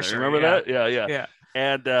arrow. The cursor, remember that? Yeah.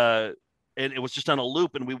 And it was just on a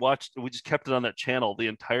loop, and we just kept it on that channel the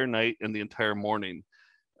entire night and the entire morning.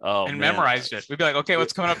 Memorized it. We'd be like, okay,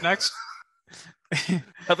 what's coming up next?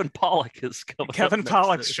 Kevin Pollak is coming. Kevin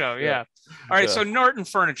Pollak's show, yeah. All right, so Norton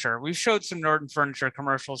Furniture. We've showed some Norton Furniture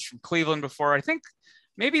commercials from Cleveland before. I think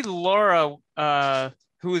maybe Laura,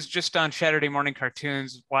 who was just on Saturday morning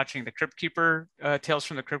cartoons watching the Crypt Keeper, Tales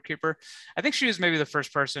from the Crypt Keeper. I think she was maybe the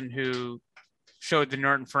first person who showed the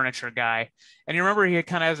Norton Furniture guy. And you remember he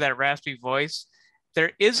kind of has that raspy voice.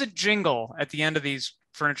 There is a jingle at the end of these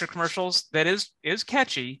furniture commercials that is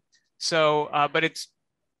catchy. So, but it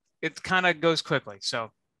kind of goes quickly.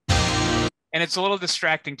 So, and it's a little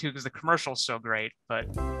distracting too because the commercial's so great. But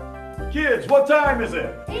kids, what time is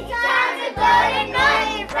it? It's time to go to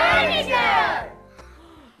Norton Furniture.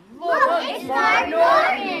 Look, it's Mark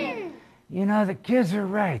Norton. You know, the kids are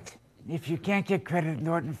right. If you can't get credit at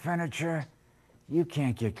Norton Furniture, you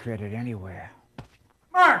can't get credit anywhere.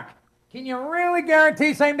 Mark, can you really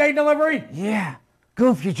guarantee same-day delivery? Yeah.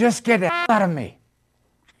 Goof, you just get the out of me.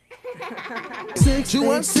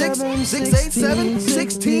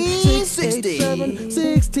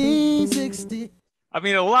 216-687-1660. I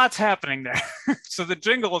mean, a lot's happening there. So the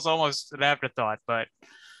jingle is almost an afterthought, but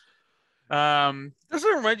doesn't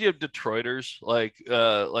it remind you of Detroiters? Like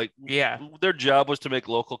yeah, their job was to make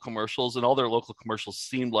local commercials, and all their local commercials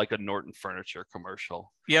seemed like a Norton Furniture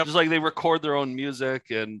commercial. Yeah, just like they record their own music,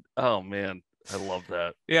 and oh man, I love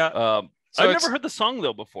that. Yeah. So I've never heard the song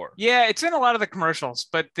though before. Yeah, it's in a lot of the commercials,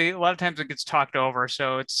 but a lot of times it gets talked over.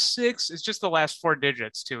 So it's just the last 4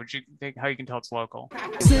 digits too, which how you can tell it's local.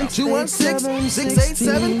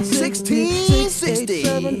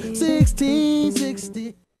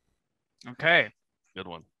 216-687-1660. Okay. Good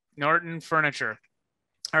one. Norton Furniture.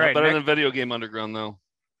 All Not right. better than Video Game Underground though.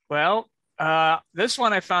 Well, this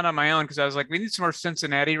one I found on my own because I was like, we need some more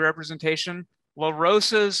Cincinnati representation. La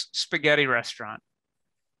Rosa's Spaghetti Restaurant.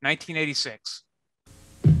 1986.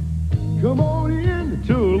 Come on in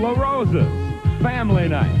to La Rosa's Family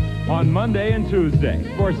Night on Monday and Tuesday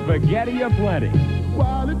for spaghetti aplenty.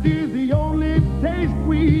 While it is the only taste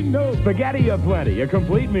we know. Spaghetti aplenty, a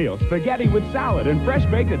complete meal. Spaghetti with salad and fresh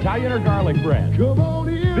baked Italian or garlic bread. Come on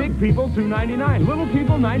in. Big people $2.99, little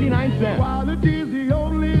people 99 cents. While it is the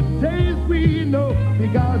only taste we know.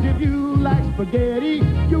 Because if you like spaghetti,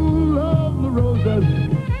 you'll love La Rosa's.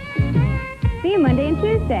 See you Monday and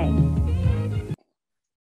Tuesday.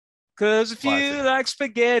 Because if you like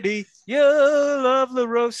spaghetti, you'll love La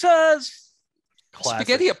Rosa's. Classic.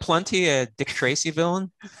 Spaghetti aplenty, a Dick Tracy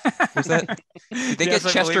villain? Was that? Did they Yes,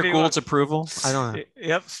 get I Chester believe he Gould's was. approval? I don't know.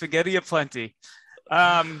 Yep, spaghetti aplenty.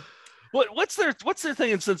 What's their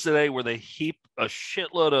thing in Cincinnati where they heap a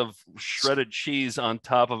shitload of shredded cheese on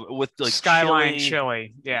top of it with like Skyline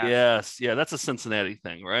chili. Yeah. Yes. Yeah. That's a Cincinnati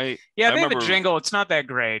thing, right? Yeah, they have a jingle. It's not that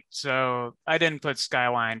great. So I didn't put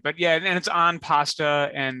Skyline. But yeah, and it's on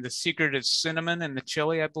pasta. And the secret is cinnamon and the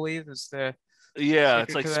chili, I believe, is the. Yeah.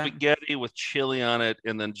 It's like to that. spaghetti with chili on it.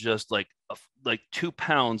 And then just like 2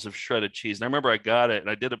 pounds of shredded cheese. And I remember I got it and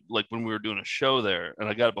I did it like when we were doing a show there and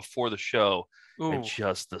I got it before the show. Ooh. And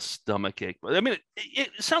just the stomach ache. I mean, it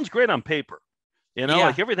sounds great on paper. You know, Yeah,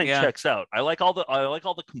 like everything yeah. checks out. I like all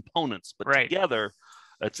the components, but Right. together,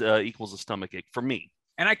 that's equals a stomach ache for me.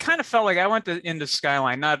 And I kind of felt like I went into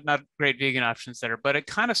Skyline, not great vegan options there, but it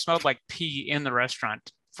kind of smelled like pee in the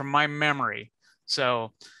restaurant from my memory.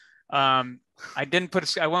 So I didn't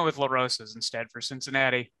I went with La Rosa's instead for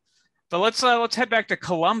Cincinnati. But let's head back to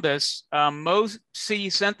Columbus. Mo C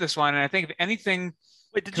sent this one, and I think if anything.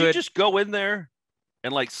 Wait, did you just go in there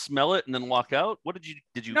and like smell it and then walk out? What did you?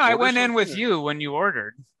 No, I order went in with something? you when you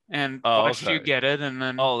ordered and Oh, watched okay. you get it, and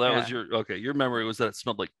then. Oh, that yeah. was your memory was that it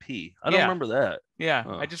smelled like pee. I don't Yeah. remember that. Yeah,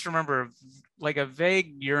 Oh. I just remember like a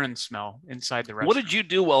vague urine smell inside the restaurant. What did you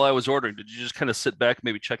do while I was ordering? Did you just kind of sit back,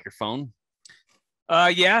 maybe check your phone?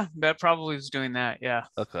 Yeah, that probably was doing that. Yeah.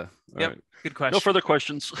 Okay. All Yep. right. Good question. No further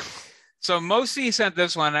questions. So Mosi sent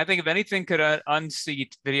this one. I think if anything could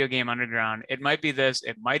unseat Video Game Underground, it might be this.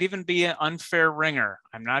 It might even be an unfair ringer.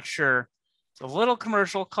 I'm not sure. It's a little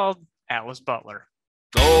commercial called Atlas Butler.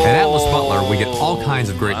 At Atlas Butler, we get all kinds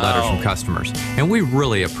of great letters from customers, and we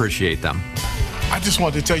really appreciate them. I just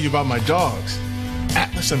wanted to tell you about my dogs,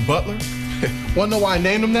 Atlas and Butler. Want to know why I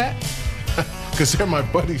named them that? Because they're my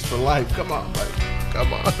buddies for life. Come on, buddy.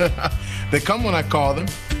 Come on. They come when I call them.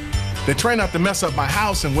 They try not to mess up my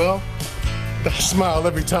house, and well, I smile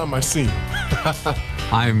every time I see them.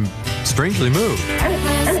 I'm strangely moved.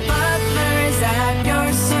 Atlas Butler is at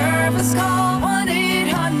your service. Call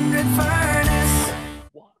 1-800-FURNACE.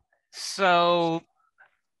 So.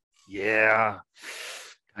 Yeah.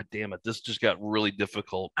 God damn it. This just got really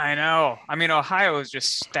difficult. I know. I mean, Ohio is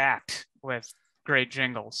just stacked with great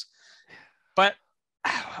jingles. But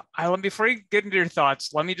before you get into your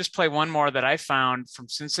thoughts, let me just play one more that I found from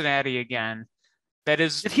Cincinnati again. That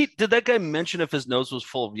is. Did that guy mention if his nose was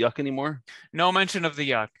full of yuck anymore? No mention of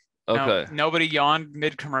the yuck. Okay. No, nobody yawned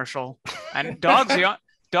mid-commercial. And dogs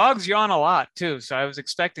yawn a lot too, so I was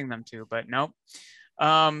expecting them to, but nope.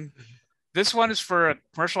 This one is for a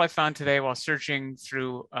commercial I found today while searching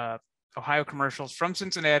through Ohio commercials from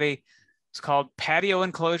Cincinnati. It's called Patio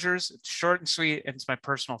Enclosures. It's short and sweet, and it's my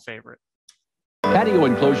personal favorite. Patio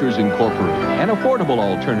Enclosures Incorporated, an affordable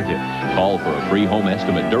alternative. Call for a free home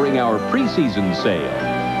estimate during our preseason sale.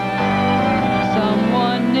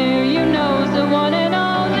 Someone near you knows the one and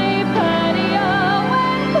only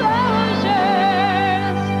Patio Enclosures.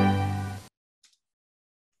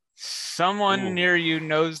 Someone near you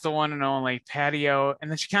knows the one and only Patio, and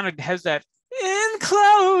then she kind of has that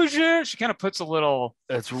enclosure. She kind of puts a little.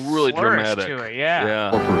 It's really flourish dramatic to it.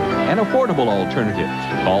 Yeah. An affordable alternative.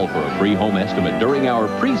 Call for a free home estimate during our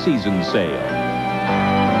preseason sale.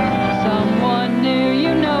 Someone near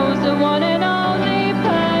you knows the one and only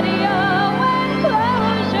Patio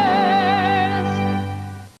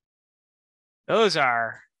Enclosures. Those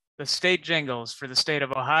are the state jingles for the state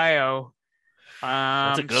of Ohio.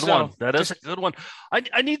 That's a good one. That is a good one.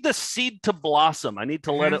 I need the seed to blossom. I need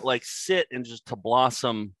to let it like sit and just to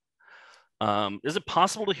blossom. Is it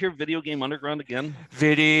possible to hear Video Game Underground again?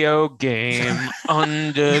 Video Game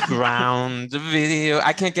Underground. Video.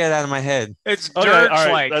 I can't get it out of my head. It's Okay, dirge-like. all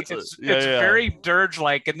right, It's yeah. very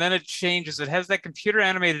dirge-like, and then it changes. It has that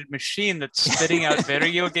computer-animated machine that's spitting out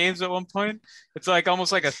video games at one point. It's like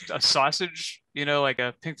almost like a sausage, like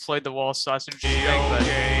a Pink Floyd The Wall sausage thing. But...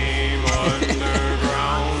 Game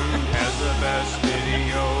Underground has the best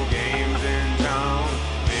video games in town.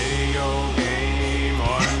 Video Game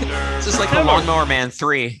Underground. This is like the Lawnmower Man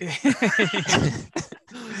 3.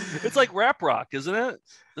 It's like rap rock, isn't it?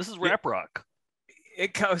 This is rap rock.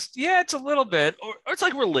 It goes, yeah, it's a little bit. Or it's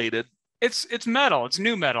like related. It's metal. It's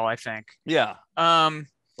new metal, I think. Yeah.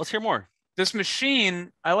 Let's hear more. This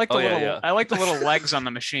machine, I like the I like the little legs on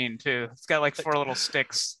the machine too. It's got like 4 little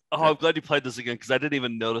sticks. Oh, I'm glad you played this again because I didn't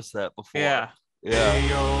even notice that before. Yeah.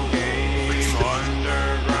 Video Game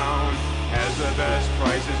Underground has the best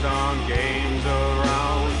prices on games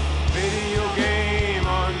around. Video Game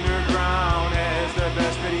Underground has the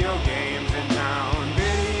best video games in town.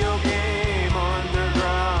 Video Game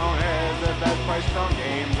Underground has the best prices on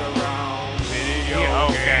games around. Video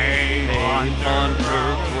Game Underground.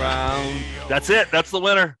 That's it. That's the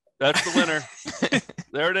winner. That's the winner.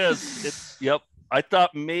 There it is. Yep. I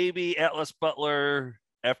thought maybe Atlas Butler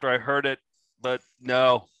after I heard it, but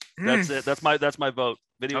no. That's it. That's my vote.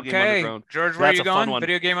 Video Game Underground. George, where are you going?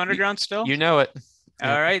 Video Game Underground still? You know it.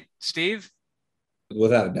 All right, Steve.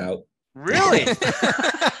 Without a doubt. Really?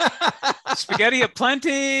 Spaghetti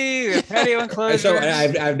aplenty, patio enclosures. So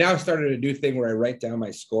I've now started a new thing where I write down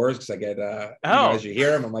my scores because I get as you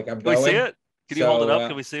hear them, I'm like, I'm going. Can we see it? Can you hold it up?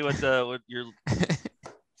 Can we see what you're?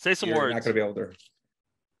 Say some words. You're not going to be able to.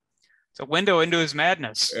 It's a window into his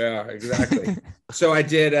madness. Yeah, exactly. So I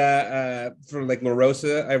did for like La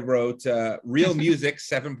Rosa, I wrote Real Music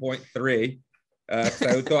 7.3. Because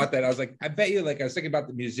I thought that I was like, I bet you, like I was thinking about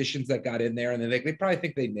the musicians that got in there, and they probably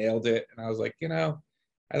think they nailed it. And I was like, I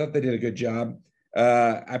thought they did a good job.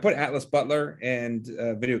 I put Atlas Butler and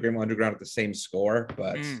Video Game Underground at the same score,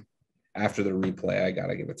 but after the replay, I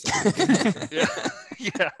gotta give it to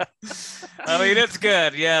yeah. I mean, it's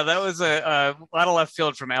good. Yeah, that was a lot of left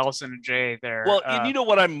field from Allison and Jay there. Well, you know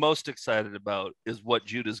what I'm most excited about is what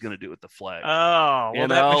Judah's going to do with the flag. Oh, well,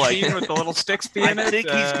 that machine with the little sticks being I think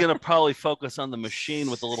he's going to probably focus on the machine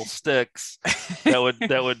with the little sticks that would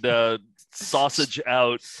sausage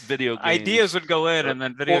out video games. Ideas would go in, and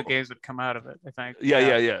then video games would come out of it, I think.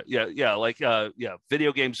 Yeah. Like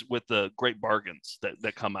video games with the great bargains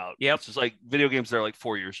that come out. Yep. It's just like video games that are like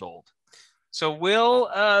 4 years old. So will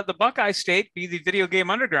the Buckeye State be the Video Game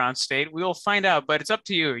Underground State? We will find out, but it's up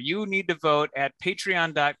to you. You need to vote at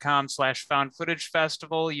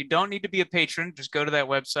patreon.com/foundfootagefestival. You don't need to be a patron. Just go to that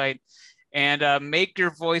website and make your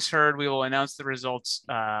voice heard. We will announce the results,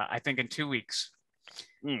 I think, in 2 weeks.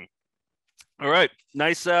 All right.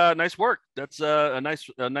 Nice work. That's a nice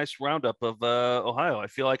roundup of Ohio. I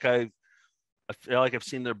feel like I've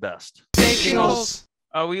seen their best. Jingles.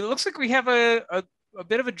 Looks like we have a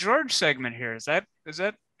bit of a George segment here. Is that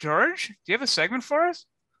George? Do you have a segment for us?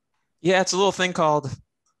 Yeah, it's a little thing called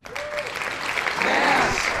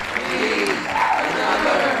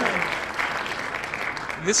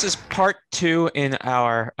This is part 2 in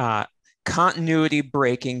our continuity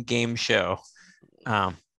breaking game show.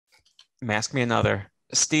 Ask me another.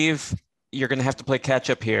 Steve, you're going to have to play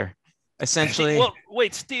catch up here. Essentially. Well,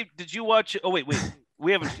 wait, Steve, did you watch? Oh, wait.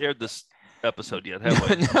 We haven't aired this episode yet, have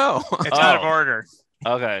we? No. It's out of order.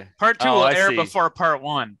 Okay. Part 2 will air before part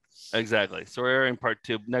 1. Exactly. So we're airing part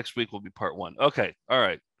 2. Next week will be part 1. Okay. All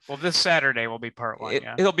right. Well, this Saturday will be part one.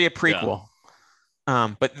 Yeah. It'll be a prequel.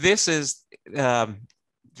 But these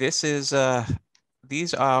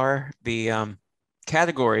are the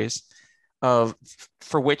categories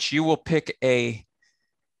for which you will pick a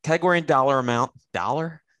category and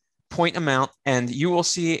point amount, and you will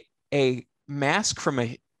see a mask from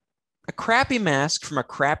a crappy mask from a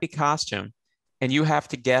crappy costume, and you have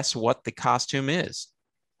to guess what the costume is.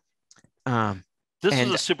 This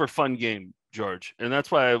is a super fun game, George, and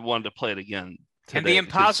that's why I wanted to play it again today. And the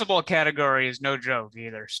impossible category is no joke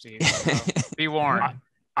either, Steve. So be warned.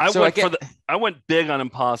 I went big on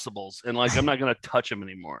impossibles, and like I'm not going to touch them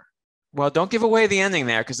anymore. Well, don't give away the ending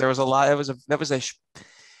there, because there was a lot.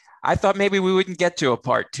 I thought maybe we wouldn't get to a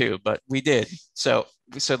part 2, but we did. So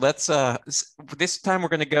let's. This time we're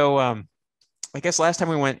going to go. I guess last time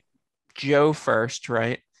we went Joe first,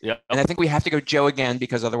 right? Yeah. And I think we have to go Joe again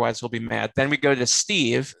because otherwise he'll be mad. Then we go to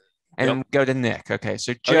Steve and go to Nick. Okay.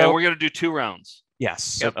 So Joe. Okay, we're going to do 2 rounds.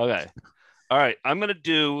 Yes. Yep. Okay. All right. I'm going to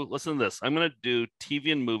do, listen to this. I'm going to do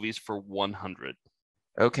TV and movies for 100.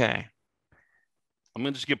 Okay. I'm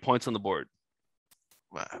going to just get points on the board.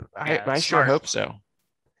 I sure hope so.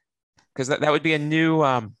 Because that would be a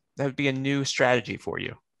new strategy for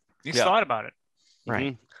you. You thought about it.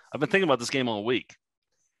 Right. Mm-hmm. I've been thinking about this game all week.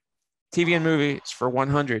 TV and movies for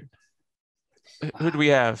 100. Who do we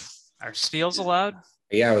have? Are steals allowed?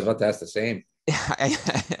 Yeah, I was about to ask the same.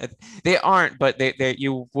 They aren't, but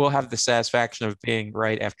you will have the satisfaction of being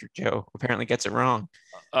right after Joe apparently gets it wrong.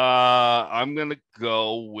 I'm gonna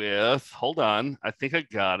go with. Hold on, I think I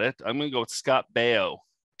got it. I'm gonna go with Scott Baio.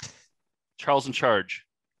 Charles in Charge.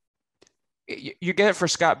 You get it for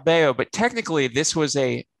Scott Baio, but technically this was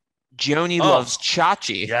a Joni Loves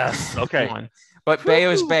Chachi. Yes. Okay. One. But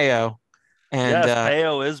Baio is Baio, and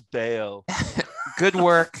Baio is Baio. Good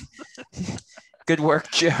work. Good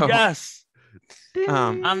work, Joe. Yes.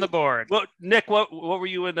 On the board. Well, Nick, what were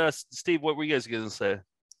you and Steve? What were you guys going to say?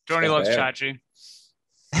 Joni Loves Chachi.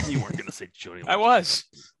 You weren't going to say Joni Loves I was.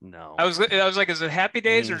 No. I was like, is it Happy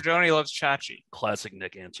Days or Joni Loves Chachi? Classic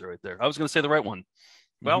Nick answer right there. I was going to say the right one.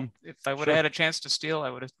 Well, if I would have had a chance to steal,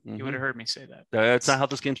 you would have heard me say that. That's not how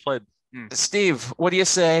this game's played. Steve, what do you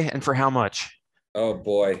say, and for how much? Oh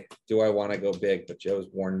boy, do I want to go big? But Joe's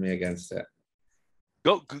warned me against it.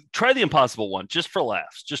 Go try the impossible one, just for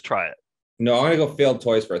laughs. Just try it. No, I'm gonna go failed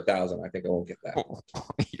toys for 1,000. I think I won't get that.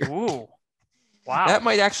 Ooh, wow! That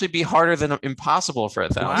might actually be harder than impossible for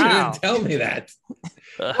 1,000. Wow. You didn't tell me that.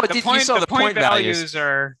 You saw the point values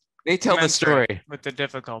are. They tell the story with the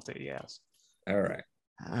difficulty. Yes. All right.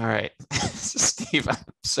 All right, Steve. I'm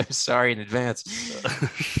so sorry in advance.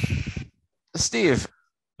 Steve,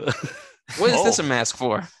 what is this a mask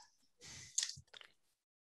for?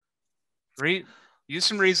 Use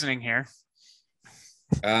some reasoning here.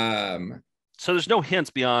 So there's no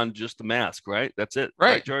hints beyond just the mask, right? That's it,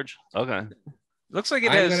 right George? Okay. Looks like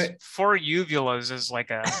it has 4 uvulas as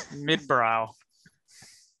like a midbrow.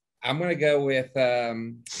 I'm gonna go with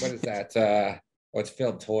what is that? What's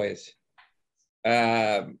filled toys?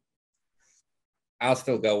 I'll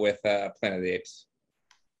still go with Planet of the Apes.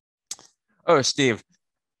 Oh, Steve,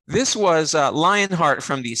 this was Lionheart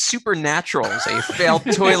from the Supernaturals, a failed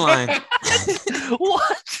toy line.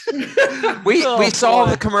 What? We saw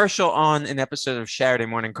the commercial on an episode of Saturday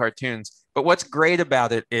Morning Cartoons, but what's great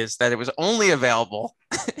about it is that it was only available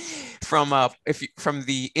from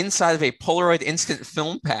the inside of a Polaroid instant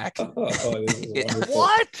film pack.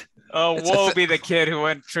 What? Oh, woe be the kid who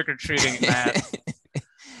went trick-or-treating in that.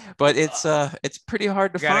 But it's pretty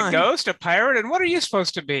hard to find. Got a ghost, a pirate, and what are you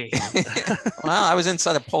supposed to be? Well, I was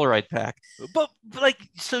inside a Polaroid pack. But like,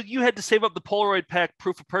 so you had to save up the Polaroid pack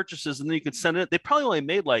proof of purchases, and then you could send it. They probably only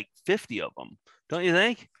made like 50 of them, don't you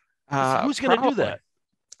think? Who's going to do that?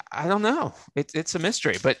 I don't know. It's a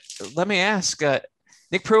mystery. But let me ask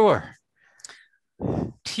Nick Brewer.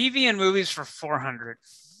 TV and movies for 400.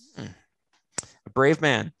 A brave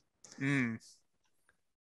man. I'm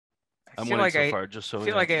winning so far, just so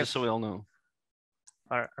we all know.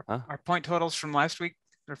 Our point totals from last week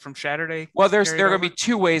or from Saturday? Well, there are going to be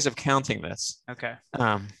 2 ways of counting this. Okay.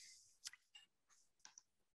 And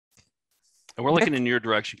we're looking in your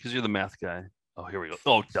direction because you're the math guy. Oh, here we go.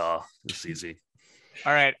 Oh, duh. It's easy.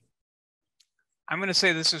 All right. I'm going to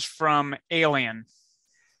say this is from Alien.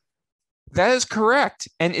 That is correct.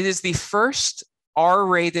 And it is the first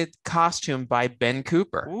R-rated costume by Ben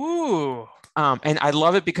Cooper. Ooh. And I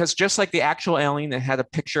love it because just like the actual alien, it had a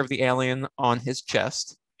picture of the alien on his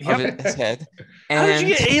chest, of his head. And how did you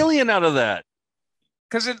get Alien out of that?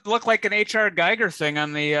 Because it looked like an H.R. Geiger thing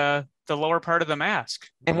on the lower part of the mask.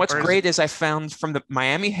 And what's great is I found from the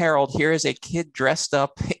Miami Herald, here is a kid dressed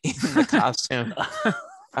up in the costume.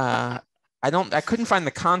 I couldn't find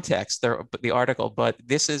the context there, but the article, but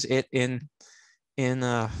this is it in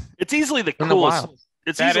It's easily the in the coolest. wild.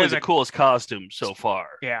 It's That easily is the a- coolest costume so far.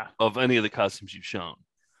 Yeah. Of any of the costumes you've shown.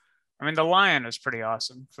 I mean, the lion is pretty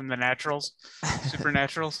awesome from the Naturals,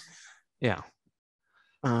 Supernaturals. Yeah.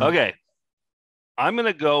 Okay. I'm going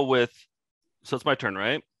to go with, so it's my turn,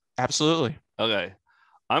 right? Absolutely. Okay.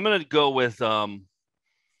 I'm going to go with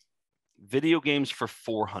video games for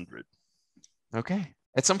 400. Okay.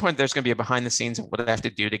 At some point, there's going to be a behind the scenes of what I have to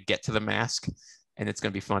do to get to the mask, and it's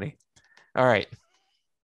going to be funny. All right.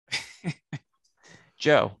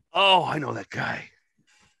 Joe. Oh, I know that guy.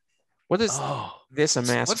 What is this a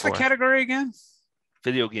mask What's for? the category again?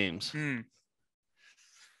 Video games.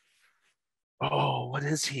 Oh, what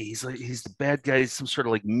is he? He's the bad guy. He's some sort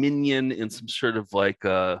of like minion in some sort of like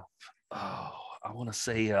I want to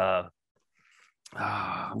say I'm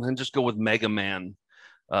gonna just go with Mega Man.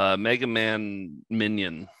 Mega Man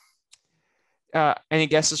minion. Any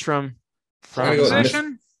guesses from I'm gonna go with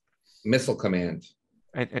Position? Missile Command.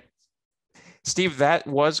 Steve, that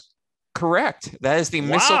was correct. That is the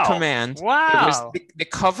Missile Wow. Command. Wow. It was the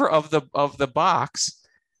cover of the box.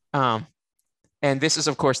 And this is,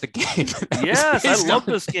 of course, the game. Yes, I love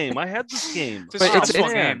this game. I had this game. It's a But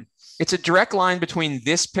simple game. it's a direct line between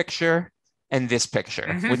this picture and this picture,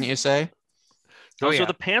 wouldn't you say? Those yeah. are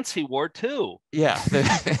the pants he wore too. Yeah,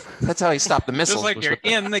 that's how he stopped the missiles. Just like was you're with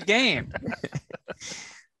the- in the game.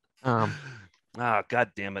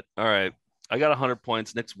 God damn it. All right. I got 100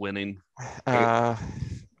 points. Nick's winning.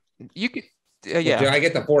 You could, Do yeah. I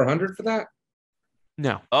get the 400 for that?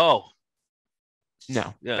 No, Oh,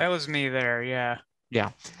 no, yeah. That was me there. Yeah.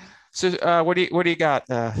 yeah. So, what do you got,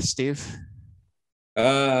 Steve?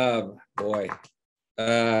 Boy.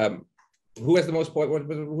 Who has the most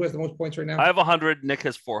Who has the most points right now? I have 100. Nick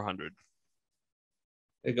has 400.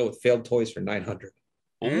 They go with failed toys for 900.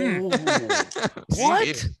 Ooh.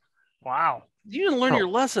 What? Wow. You didn't learn your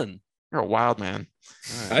lesson. You're a wild man.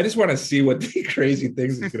 I just want to see what the crazy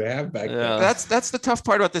things he's gonna have back there. That's the tough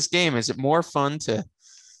part about this game. Is it more fun to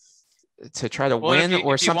try to Well, win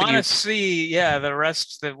or if you something? want to see, the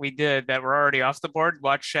rest that we did that were already off the board,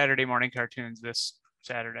 watch Saturday morning cartoons this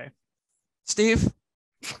Saturday. Steve,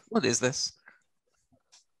 what is this?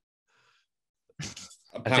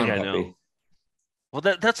 A I think I pound know. puppy.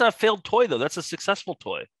 Well, that's a failed toy, though. That's a successful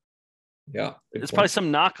toy. Yeah. good It's point. probably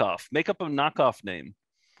some knockoff. Make up a knockoff name.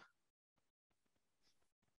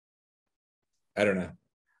 I don't know.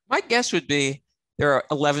 My guess would be there are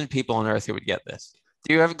 11 people on Earth who would get this.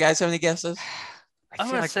 Do you guys have any guesses? I'm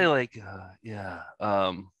gonna say a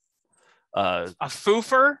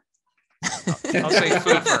foofer. I'll say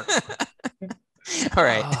foofer. All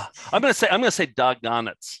right. I'm gonna say doggone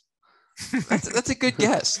it. That's a good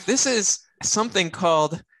guess. This is something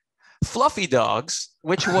called Fluffy Dogs,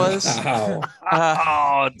 which was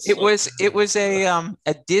Wow. it was a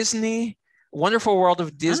Disney Wonderful World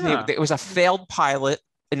of Disney. Ah. It was a failed pilot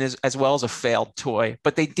and as well as a failed toy,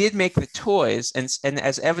 but they did make the toys, and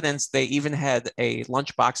as evidence, they even had a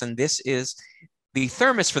lunchbox, and this is the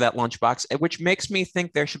thermos for that lunchbox, which makes me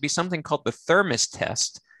think there should be something called the thermos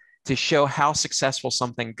test to show how successful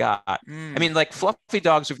something got. I mean, like Fluffy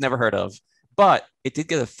Dogs we've never heard of, but it did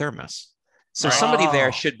get a thermos. So somebody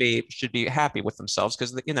there should be happy with themselves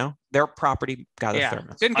because their property got a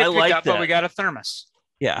thermos. Didn't get picked up, but we got a thermos.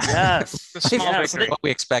 Yeah. Yes. The small Yes. victory. What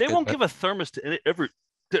we expected. They won't but- give a thermos to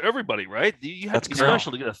everybody, right? You have That's to be correct.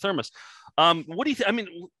 special to get a thermos. What do you think? I mean,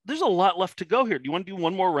 there's a lot left to go here. Do you want to do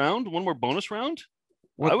one more round, one more bonus round?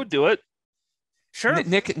 What- I would do it. Sure.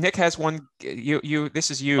 Nick has one. You.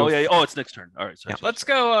 This is you. Oh yeah. Oh, it's Nick's turn. All right. Sorry. Let's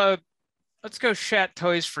go. Let's go. Shat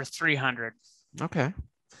Toys for 300. Okay.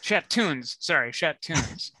 Shat Tunes. Sorry, Shat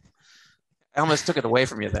Tunes. I almost took it away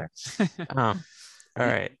from you there. All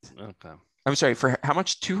right. Okay. I'm sorry. For how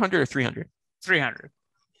much? 200 or 300? 300.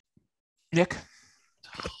 Nick.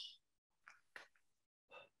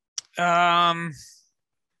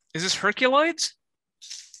 Is this Herculoids?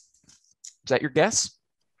 Is that your guess?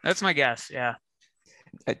 That's my guess. Yeah.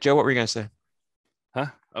 Joe, what were you gonna say? Huh?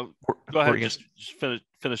 Oh, go What were ahead. you Just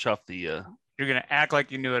finish off the. You're gonna act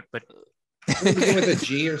like you knew it, but Begin with a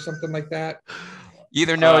G or something like that. You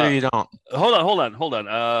either know it or you don't. Hold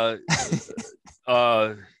on.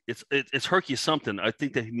 It's Herky something. I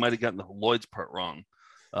think that he might have gotten the Lloyd's part wrong.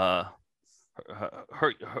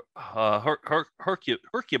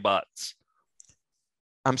 Hercubots.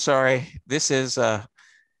 I'm sorry. This is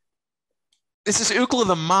Ukla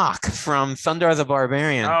the Mock from Thundar the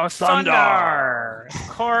Barbarian. oh, Thunder. Of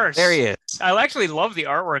course. There he is. I actually love the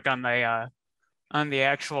artwork on the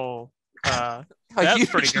actual. That's huge.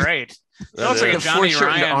 pretty great. It That looks like a is. Johnny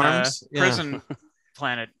Foreshortened Ryan arms. Yeah. prison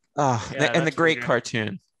Planet. Oh, Yeah, and the that's great pretty good.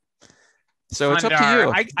 cartoon. So it's up to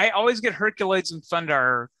Thundar. you. I always get Hercules and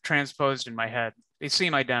Thundar transposed in my head. They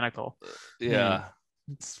seem identical. Yeah.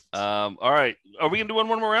 All right. Are we gonna do one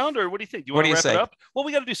more round, or what do you think? Do you What want do to you wrap it say? up? Well,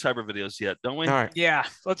 we got to do cyber videos yet, don't we? All right. Yeah,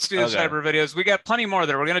 let's do the Okay. cyber videos. We got plenty more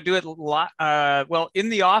there. We're gonna do it well in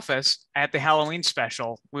the office at the Halloween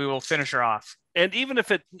special. We will finish her off. And even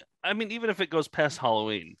if it goes past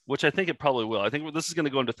Halloween, which I think it probably will, I think this is going to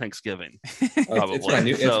go into Thanksgiving. Probably. It's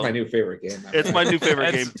my new favorite game. It's my new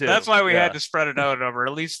favorite game too. That's why we had to spread it out over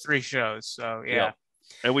at least 3 shows. So yeah. Yep.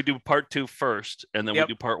 And we do part 2 first, and then Yep.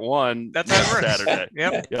 we do part 1 That's how it works. Saturday.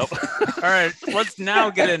 Yep. Yep. All right, let's now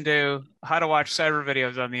get into how to watch cyber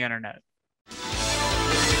videos on the internet.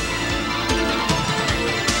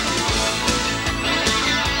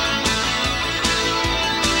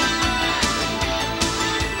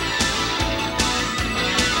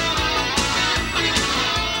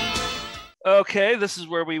 Okay, this is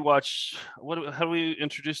where we watch. How do we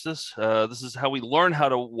introduce this? This is how we learn how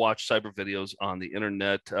to watch cyber videos on the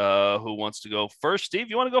internet. Who wants to go first? Steve,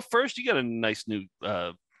 you want to go first? You got a nice new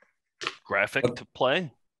graphic to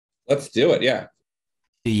play. Let's do it. Yeah.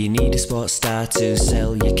 Do you need a sports star to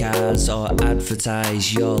sell your cars or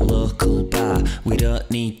advertise your local bar? We don't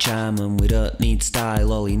need charm and we don't need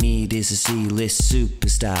style. All you need is a C-list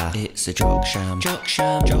superstar. It's a jock sham, jock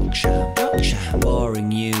sham, jock sham, jock sham.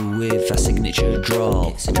 Boring you with a signature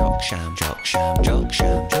drawl. It's a jock sham, jock sham, jock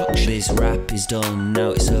sham, jock sham. This rap is done,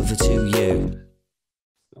 now it's over to you.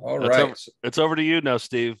 All right. It's over to you now,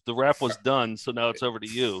 Steve. The rap was done, so now it's over to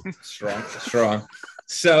you. Strong.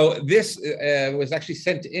 So this was actually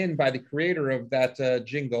sent in by the creator of that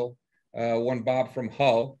jingle, one Bob from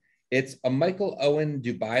Hull. It's a Michael Owen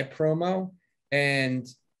Dubai promo, and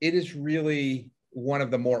it is really one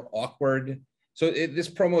of the more awkward. So this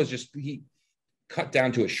promo is just he cut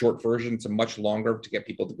down to a short version. It's a much longer to get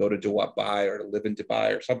people to go to Dubai or to live in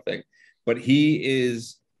Dubai or something. But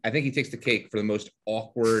I think he takes the cake for the most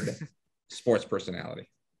awkward sports personality.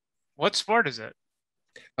 What sport is it?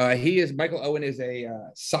 Michael Owen is a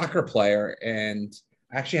soccer player, and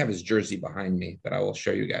I actually have his jersey behind me that I will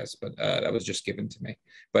show you guys, but that was just given to me.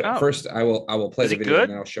 But first I will play the video good?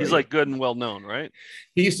 and then I'll show you. He's like good and well known, right?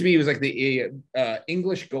 He was like the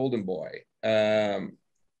English golden boy. I'm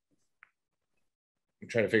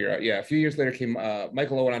trying to figure out. Yeah, a few years later came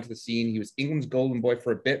Michael Owen onto the scene. He was England's golden boy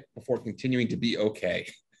for a bit before continuing to be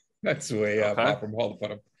okay. That's the way Bob from Hull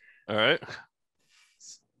put him. All right.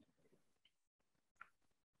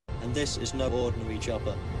 And this is no ordinary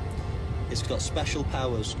chopper. It's got special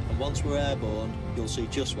powers, and once we're airborne, you'll see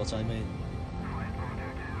just what I mean.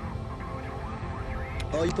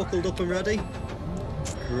 Are you buckled up and ready?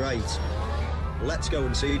 Great. Let's go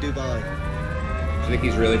and see Dubai. I think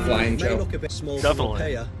he's really flying, It may Joe. look a bit small from up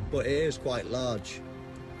here, but it is quite large.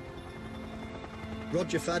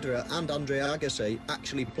 Roger Federer and Andre Agassi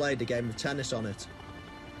actually played a game of tennis on it.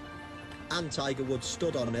 And Tiger Woods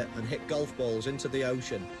stood on it and hit golf balls into the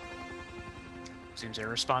ocean. Seems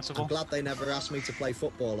irresponsible. I'm glad they never asked me to play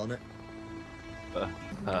football on it.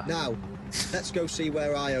 Now, let's go see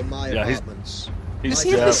where I own my apartments. Does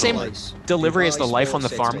he have the same delivery as the Life on the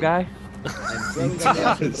Farm guy? I'm throwing on the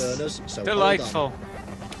afterburners, so Delightful.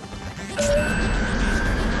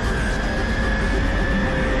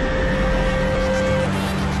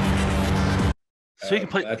 So you can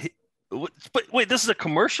play. But wait, this is a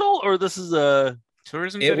commercial or this is a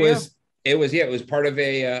tourism It video? was it was part of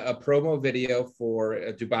a promo video for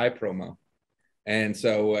a Dubai promo. And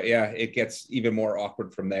so, it gets even more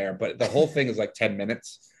awkward from there. But the whole thing is like 10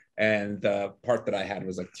 minutes. And the part that I had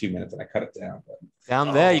was like 2 minutes and I cut it down.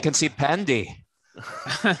 Down there, you can see Pandy.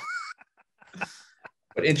 But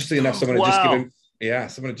interestingly enough, someone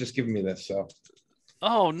had just given me this. So,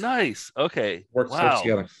 oh, nice. Okay. Works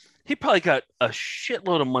together. He probably got a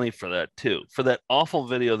shitload of money for that too, for that awful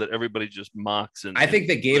video that everybody just mocks. And I think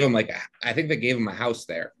they gave him a house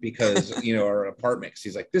there because, or an apartment. 'Cause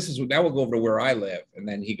he's like, now we'll go over to where I live. And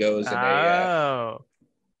then he goes and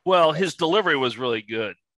well, his delivery was really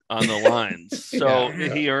good on the lines. So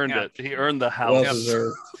he earned it. He earned the house. Well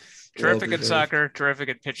deserved. Terrific at soccer, terrific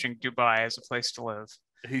at pitching Dubai as a place to live.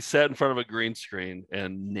 He sat in front of a green screen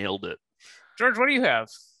and nailed it. George, what do you have?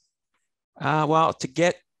 Well, to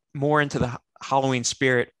get more into the Halloween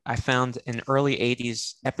spirit, I found an early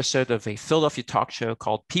 80s episode of a Philadelphia talk show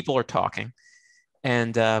called People Are Talking.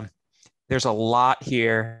 And there's a lot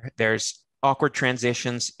here. There's awkward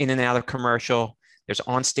transitions in and out of commercial. There's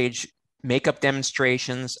onstage makeup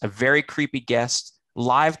demonstrations, a very creepy guest,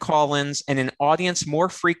 live call-ins, and an audience more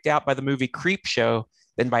freaked out by the movie Creep Show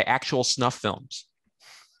than by actual snuff films.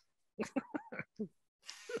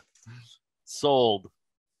 Sold.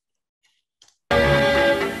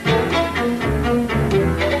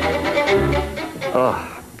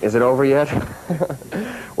 Oh, is it over yet?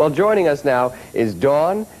 Well, joining us now is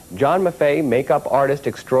Dawn, John Maffei, makeup artist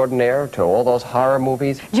extraordinaire to all those horror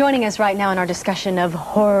movies. Joining us right now in our discussion of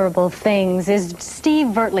horrible things is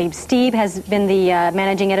Steve Vertley. Steve has been the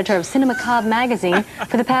managing editor of Cinemacabre magazine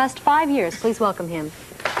for the past 5 years. Please welcome him.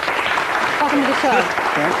 Welcome to the show.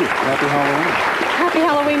 Thank you. Happy Halloween. Happy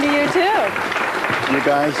Halloween to you, too.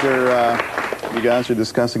 You guys are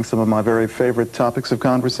discussing some of my very favorite topics of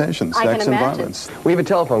conversation, sex and violence. We have a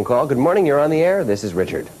telephone call. Good morning, you're on the air. This is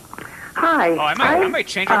Richard. Hi. Oh, I might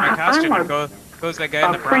change up my costume and goes that guy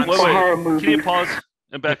in the brown suit. Can you pause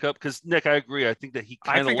and back up? Because Nick, I agree. I think that he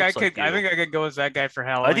kind of looks like you. I think I could go as that guy for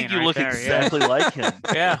Halloween. I think you right look there, exactly like him.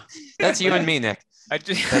 Yeah. That's you and me, Nick. I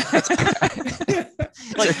just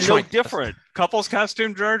like no different. Couples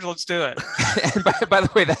costume, George. Let's do it. And by the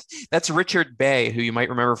way, that's Richard Bay, who you might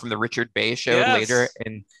remember from the Richard Bay Show later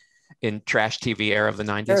in trash TV era of the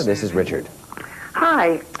 90s. This is Richard.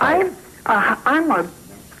 Hi. I'm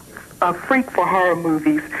a freak for horror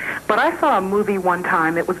movies, but I saw a movie one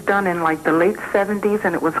time. It was done in like the late 70s,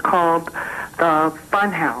 and it was called The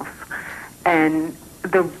Funhouse. And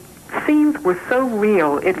the scenes were so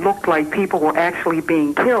real, it looked like people were actually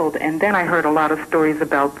being killed. And then I heard a lot of stories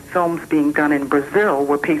about films being done in Brazil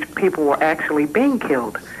where people were actually being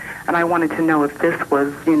killed. And I wanted to know if this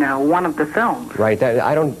was, one of the films. Right.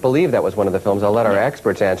 I don't believe that was one of the films. I'll let our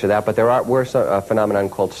experts answer that. But there were a phenomenon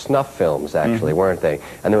called snuff films, actually, weren't they?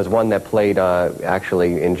 And there was one that played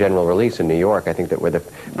actually in general release in New York, I think, that where the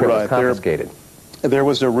print was confiscated. There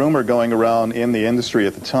was a rumor going around in the industry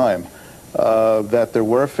at the time that there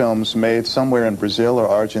were films made somewhere in Brazil or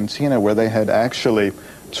Argentina where they had actually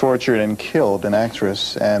tortured and killed an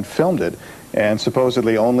actress and filmed it. And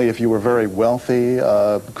supposedly only if you were very wealthy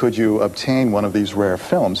could you obtain one of these rare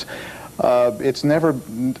films. It's never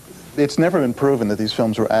been proven that these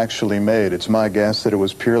films were actually made. It's my guess that it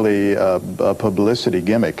was purely a publicity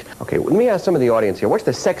gimmick. Okay, let me ask some of the audience here. What's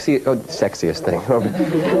the sexiest thing?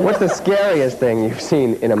 What's the scariest thing you've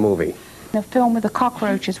seen in a movie? The film with the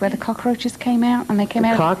cockroaches, where the cockroaches came out, and they came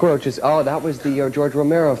out. Cockroaches. Oh, that was the George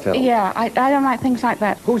Romero film. Yeah, I don't like things like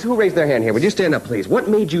that. Who raised their hand here? Would you stand up, please? What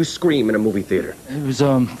made you scream in a movie theater? It was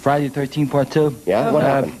Friday the 13th Part 2. Yeah? What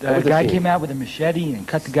happened? A guy came out with a machete and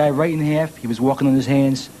cut the guy right in half. He was walking on his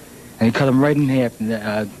hands, and he cut him right in half.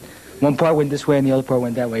 And one part went this way, and the other part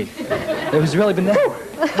went that way. It was really bananas.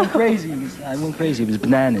 It went crazy. I went crazy. It was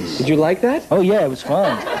bananas. Did you like that? Oh, yeah, it was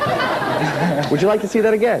fun. Would you like to see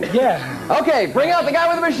that again? Yeah. Okay, bring out the guy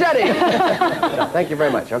with the machete. Thank you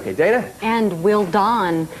very much. Okay, Dana? And will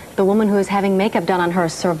Dawn, the woman who is having makeup done on her,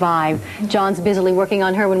 survive? John's busily working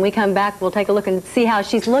on her. When we come back, we'll take a look and see how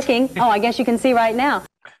she's looking. Oh, I guess you can see right now.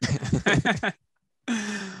 A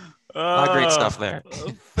lot of great stuff there.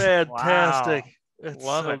 Fantastic. Wow. That's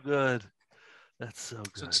Love so it. good. That's so good.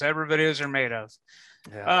 That's what Saber videos are made of.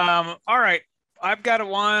 Yeah. All right. I've got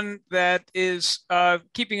one that is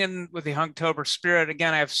keeping in with the Hunktober spirit.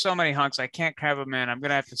 Again, I have so many hunks, I can't have them in. I'm going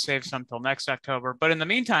to have to save some till next October. But in the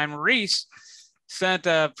meantime, Reese sent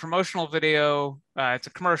a promotional video. It's a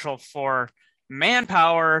commercial for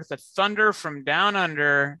Manpower, the Thunder from Down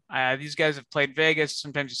Under. These guys have played Vegas.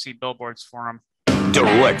 Sometimes you see billboards for them.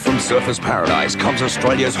 Direct from Surfers Paradise comes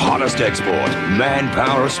Australia's hottest export,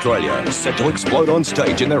 Manpower Australia, set to explode on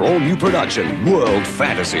stage in their all-new production, World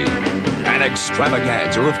Fantasy. An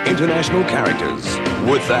extravaganza of international characters,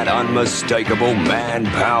 with that unmistakable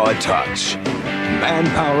Manpower touch.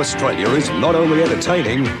 Manpower Australia is not only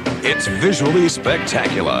entertaining, it's visually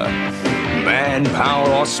spectacular. Manpower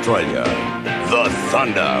Australia, the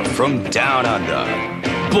Thunder from Down Under.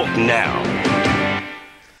 Book now.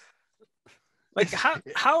 Like,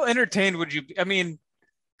 how entertained would you be? I mean,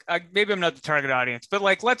 maybe I'm not the target audience, but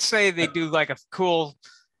like, let's say they do like a cool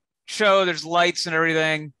show, there's lights and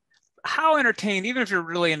everything. How entertained, even if you're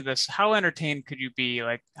really into this, how entertained could you be?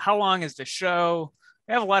 Like, how long is the show?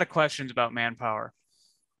 I have a lot of questions about Manpower.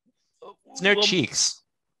 It's no cheeks.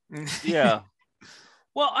 Yeah.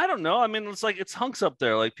 Well, I don't know. I mean, it's hunks up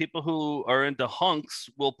there. Like, people who are into hunks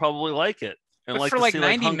will probably like it. And But like for to like see,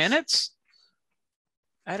 90 hunks- minutes?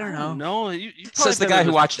 I don't know. No, you Says the guy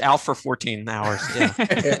who watched Alf for 14 hours.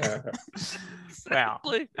 Yeah. Wow.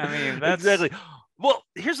 I mean, that's exactly. Well,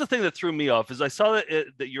 here's the thing that threw me off is I saw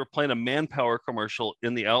that you were playing a Manpower commercial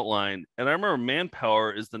in the outline, and I remember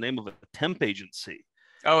Manpower is the name of a temp agency.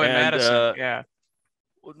 Oh, in Madison, yeah.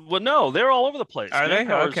 Well, no, they're all over the place. Are they?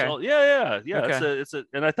 Manpower's Okay. Yeah. Okay. It's a,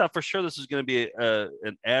 and I thought for sure this was going to be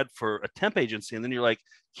an ad for a temp agency, and then you're like,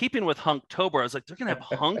 keeping with Hunktober, I was like, they're going to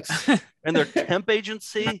have hunks and their temp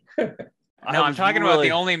agency. No, I'm talking about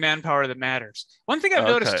the only manpower that matters. One thing I've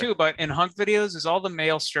noticed too, but in hunk videos is all the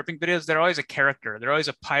male stripping videos, they're always a character. They're always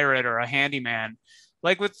a pirate or a handyman.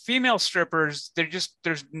 Like with female strippers,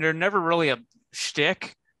 they're never really a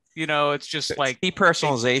shtick. You know, it's just like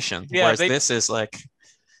depersonalization. Yeah, whereas this is like,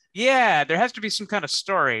 yeah, there has to be some kind of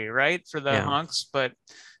story, right, for the Yeah. hunks. But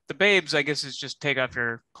the babes, I guess, is just take off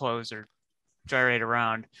your clothes or gyrate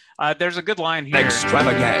around. There's a good line here.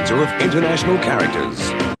 Extravaganza of international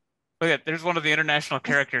characters. Look at, there's one of the international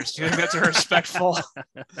characters. Do you think that's a respectful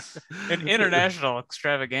an international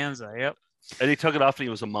extravaganza? Yep. And he took it off and he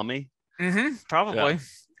was a mummy? Mm-hmm, probably.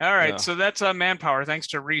 Yeah. All right, Yeah. so that's manpower. Thanks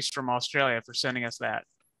to Reese from Australia for sending us that.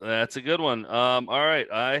 That's a good one. All right,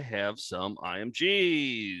 I have some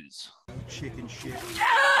IMGs. Chicken shit.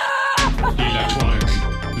 Electronic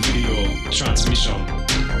video transmission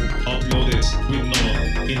uploaded with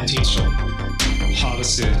no intention.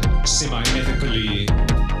 Harvested semi-ethically.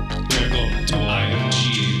 Welcome to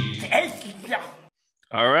IMG.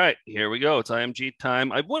 All right, here we go. It's IMG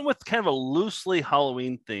time. I went with kind of a loosely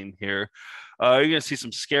Halloween theme here. You're going to see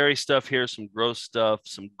some scary stuff here, some gross stuff,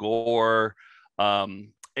 some gore.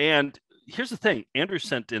 And here's the thing. Andrew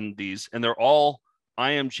sent in these, and they're all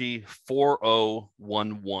IMG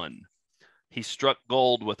 4011. He struck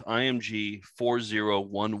gold with IMG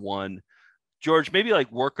 4011. George, maybe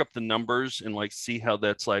like work up the numbers and like see how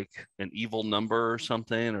that's like an evil number or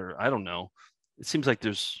something, or I don't know. It seems like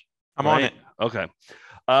there's... I'm on it. Okay.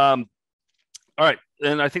 All right.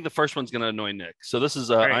 And I think the first one's going to annoy Nick. So this is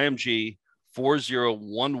IMG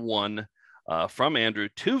 4011 from Andrew.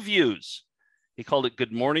 2 views. He called it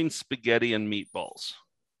Good Morning Spaghetti and Meatballs.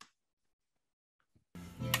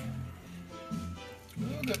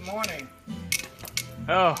 Good morning.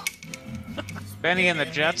 Oh, Benny and the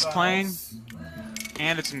Jets playing,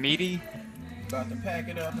 and it's meaty. About to pack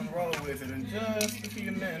it up and roll with it in just a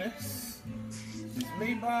few minutes. These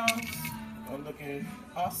meatballs are looking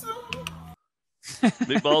awesome.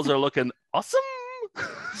 Meatballs are looking awesome.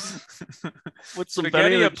 With some Spaghetti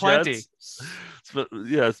Benny and the aplenty. Jets.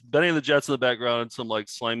 Yeah, it's Benny and the Jets in the background and some like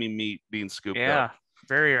slimy meat being scooped up. Yeah,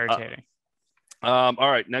 very irritating. All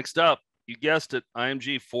right, next up, you guessed it,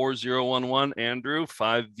 IMG 4011. Andrew,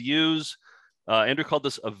 5 views. Andrew called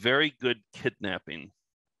this a very good kidnapping.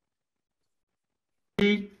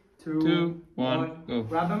 3, 2, 1, go.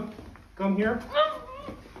 Grab them. Come here.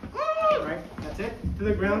 Right, that's it. To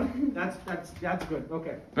the ground. That's good.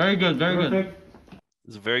 Okay. Very good, Perfect.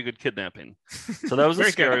 It's a very good kidnapping. So that was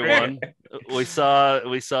a scary one. We saw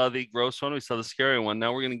the gross one. We saw the scary one.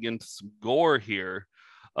 Now we're going to get into some gore here.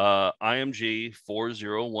 IMG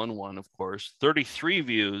 4011, of course, 33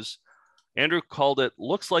 views. Andrew called it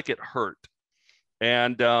 "Looks Like It Hurt,"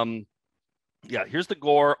 and yeah, here's the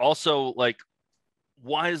gore. Also, like,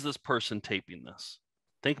 why is this person taping this?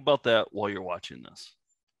 Think about that while you're watching this.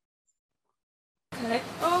 Okay.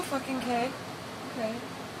 Oh, fucking K. Okay.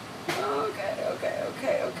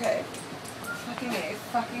 Okay. Fucking A.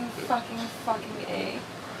 Fucking A.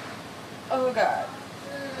 Oh, God.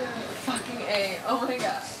 Fucking A. Oh, my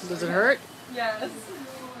God. Does it hurt? Yes.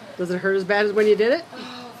 Does it hurt as bad as when you did it?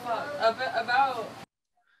 Oh, fuck. About.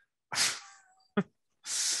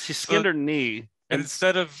 She skinned her knee. And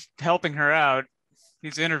instead of helping her out,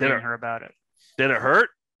 he's interviewing her about it. Did it hurt?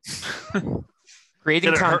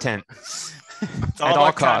 Creating Did it hurt? content all at all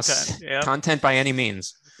about costs. content, yep. Content by any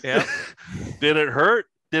means. Yeah. Did it hurt?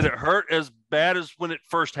 Did it hurt as bad as when it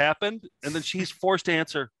first happened? And then she's forced to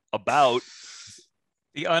answer about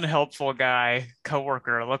The unhelpful guy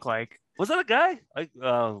coworker look like. Was that a guy? I guess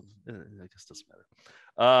it doesn't matter.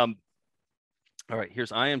 All right,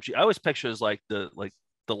 here's IMG. I always picture as like the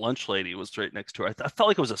lunch lady was right next to her. I felt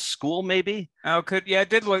like it was a school, maybe. Oh, it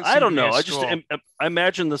did look. I don't know. I school. I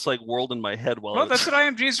imagine this like world in my head while. Well, that's what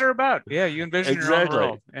IMGs are about. Yeah, you envision your own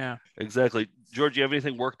world. Yeah, exactly. George, you have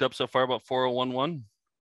anything worked up so far about 4011?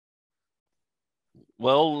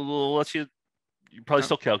 Well, let's you. You're probably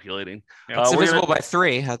still calculating. Yeah, it's divisible by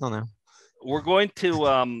 3. I don't know. We're going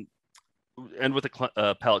to end with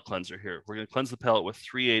a palate cleanser here. We're going to cleanse the palate with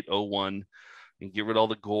 3801 and get rid of all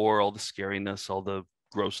the gore, all the scariness, all the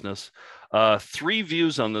grossness. 3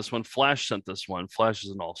 views on this one. Flash sent this one. Flash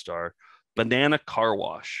is an all-star. Banana Car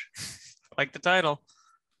Wash. Like the title.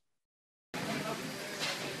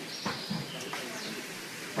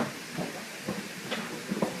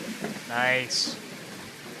 Nice.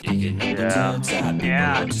 Yeah.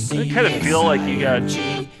 Yeah. I kind of feel like you got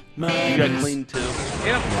clean too.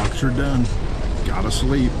 Yep. Rocks are done. Gotta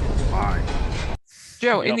sleep. Bye.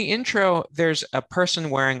 Joe, in the intro, there's a person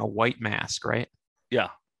wearing a white mask, right? Yeah.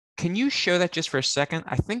 Can you show that just for a second?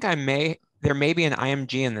 I think there may be an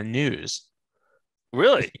IMG in the news.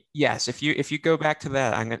 Really? Yes. If you go back to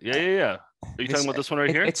that, I'm gonna. Yeah. Are you talking about this one right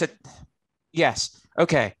here? It's a. Yes.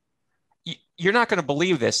 Okay. You're not going to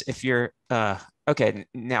believe this if you're. Okay.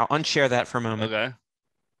 Now unshare that for a moment. Okay.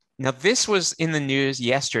 Now this was in the news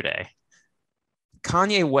yesterday.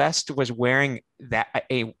 Kanye West was wearing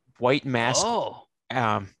a white mask. Oh.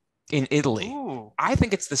 In Italy. Ooh. I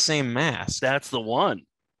think it's the same mask. That's the one.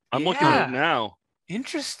 I'm looking at it now.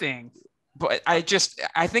 Interesting. But I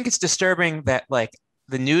think it's disturbing that like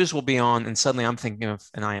the news will be on and suddenly I'm thinking of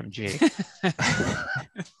an IMG.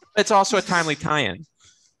 It's also a timely tie-in.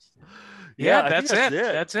 Yeah, that's it.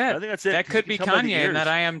 That's it. I think that's it. That could be Kanye in that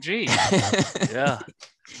IMG. Yeah.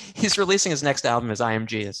 He's releasing his next album as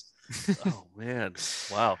IMG is. Oh man.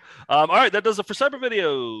 Wow. All right, that does it for Cyber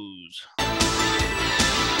Videos.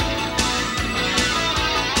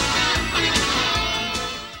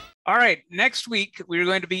 All right, next week we're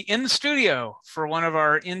going to be in the studio for one of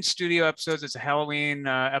our in-studio episodes. It's a Halloween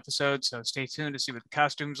episode, so stay tuned to see what the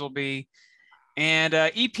costumes will be. And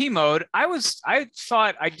EP mode, I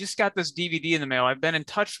thought I just got this DVD in the mail. I've been in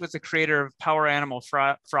touch with the creator of Power Animal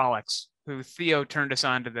Frolics, who Theo turned us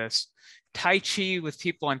on to this. Tai Chi with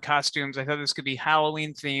people in costumes. I thought this could be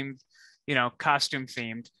Halloween themed, costume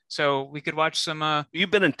themed. So we could watch some.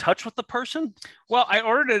 You've been in touch with the person? Well, I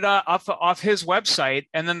ordered it off his website,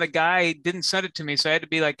 and then the guy didn't send it to me, so I had to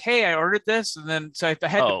be like, "Hey, I ordered this," and then so I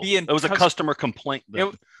had to be in. It was a customer complaint.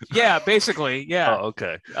 Yeah, basically, yeah. Oh,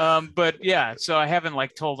 okay. But yeah, so I haven't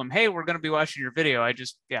told him, "Hey, we're going to be watching your video." I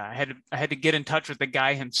had to get in touch with the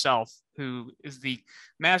guy himself, who is the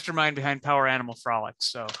mastermind behind Power Animal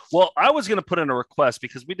Frolics. So, well, I was going to put in a request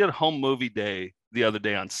because we did Home Movie Day the other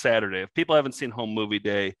day on Saturday. If people haven't seen Home Movie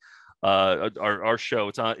Day, our show,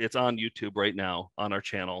 it's on YouTube right now on our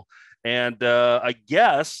channel. And I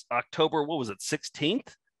guess October,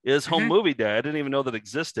 16th is Home Movie Day. I didn't even know that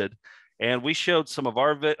existed. And we showed some of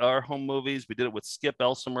our home movies. We did it with Skip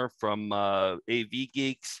Elsimer from AV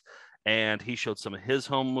Geeks. And he showed some of his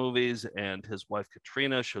home movies, and his wife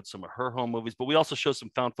Katrina showed some of her home movies. But we also showed some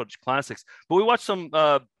found footage classics. But we watched some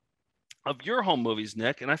of your home movies,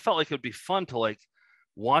 Nick, and I felt like it would be fun to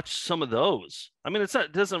watch some of those. I mean, it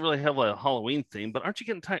doesn't really have a Halloween theme, but aren't you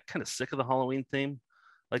getting kind of sick of the Halloween theme?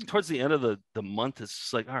 Towards the end of the month,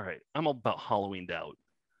 it's just all right, I'm all about Halloweened out.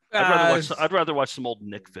 I'd rather watch some old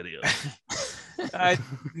Nick videos.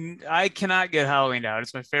 I cannot get Halloween out.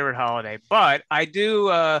 It's my favorite holiday, but I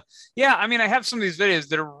do. I have some of these videos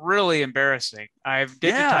that are really embarrassing. I've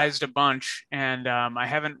digitized a bunch, and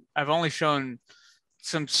I've only shown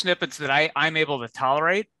some snippets that I'm able to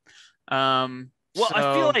tolerate. I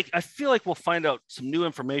feel like we'll find out some new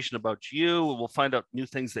information about you. We'll find out new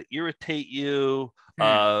things that irritate you.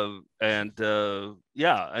 And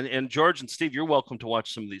George and Steve, you're welcome to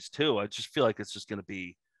watch some of these too. I just feel like it's just going to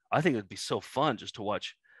be. I think it'd be so fun just to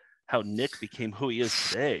watch how Nick became who he is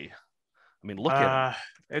today. I mean, look at him.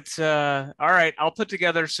 It's all right. I'll put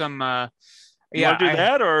together some. You want to do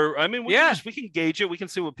that, or I mean, we can gauge it. We can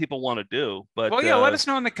see what people want to do. But let us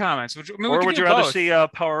know in the comments. Or would you rather see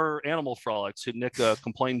Power Animal Frolics, who Nick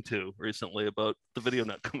complained to recently about the video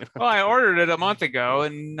not coming out? Well, I ordered it a month ago,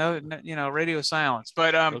 and radio silence.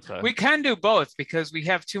 But we can do both because we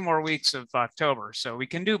have 2 more weeks of October, so we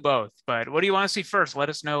can do both. But what do you want to see first? Let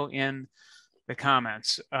us know in the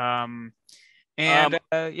comments. What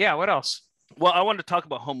else? Well, I wanted to talk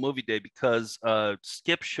about Home Movie Day because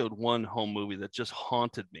Skip showed one home movie that just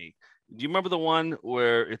haunted me. Do you remember the one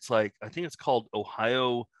where it's I think it's called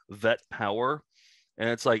Ohio Vet Power, and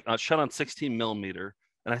it's shot on 16 millimeter,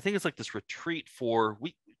 and I think it's this retreat for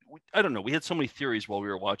I don't know. We had so many theories while we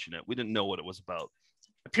were watching it. We didn't know what it was about.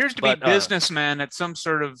 Appears to be businessmen at some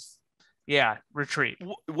sort of retreat.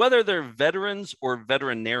 Whether they're veterans or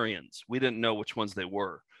veterinarians, we didn't know which ones they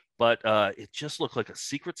were. But it just looked like a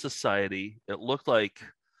secret society. It looked like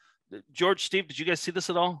George, Steve, did you guys see this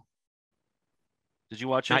at all? Did you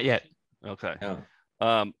watch it? Not yet. Okay. No.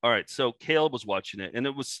 All right. So Caleb was watching it, and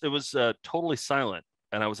it was totally silent.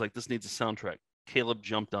 And I was like, this needs a soundtrack. Caleb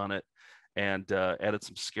jumped on it and added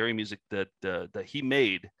some scary music that he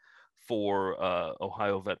made for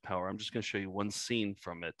Ohio Vet Power. I'm just going to show you one scene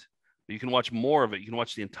from it. But you can watch more of it. You can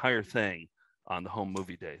watch the entire thing on the Home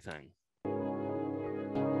Movie Day thing.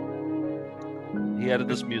 He added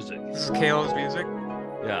this music. This is Caleb's music?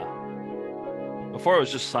 Yeah. Before it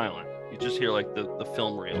was just silent. You just hear the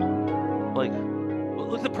film reel.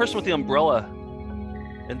 Look at the person with the umbrella.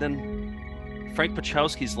 And then Frank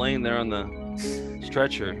Pachowski's laying there on the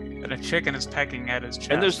stretcher. And a chicken is pecking at his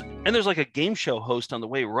chest. And there's a game show host on the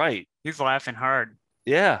way right. He's laughing hard.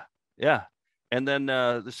 Yeah. Yeah. And then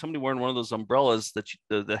there's somebody wearing one of those umbrellas,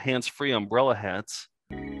 the hands-free umbrella hats.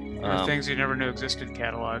 The things you never knew existed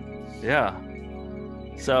catalog. Yeah.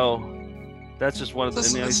 So that's just one of the.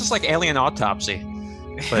 This is like Alien Autopsy,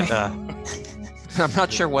 but I'm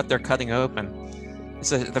not sure what they're cutting open.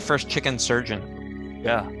 It's the first chicken surgeon.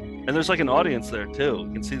 Yeah, and there's like an audience there too.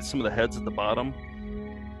 You can see some of the heads at the bottom.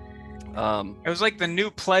 It was like the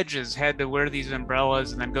new pledges had to wear these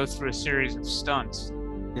umbrellas and then go through a series of stunts.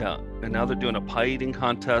 Yeah, and now they're doing a pie eating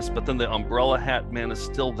contest, but then the umbrella hat man is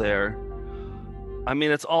still there. I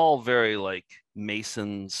mean, it's all very like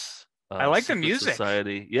Masons. I like the Secret music.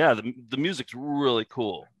 Society. Yeah, the music's really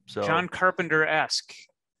cool. So John Carpenter-esque.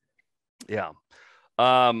 Yeah.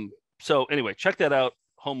 So anyway, check that out.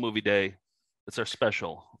 Home Movie Day. It's our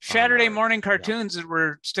special. Saturday morning cartoons that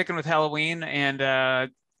we're sticking with Halloween, and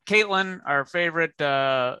Caitlin, our favorite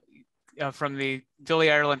from the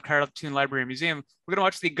Philly, Ireland Cartoon Library and Museum, we're gonna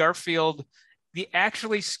watch the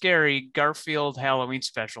actually scary Garfield Halloween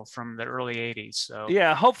special from the early 80s. So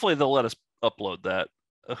yeah, hopefully they'll let us upload that.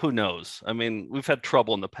 Who knows? I mean, we've had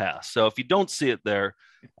trouble in the past. So if you don't see it there,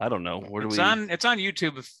 I don't know. It's on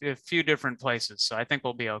YouTube a few different places. So I think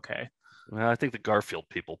we'll be okay. Well, I think the Garfield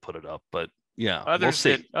people put it up, but yeah, others we'll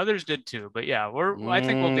see. did. Others did too. But yeah, I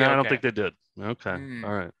think we'll be okay. I don't think they did. Okay.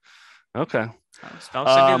 All right. Okay. I'll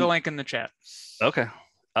send you the link in the chat. Okay.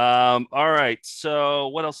 All right. So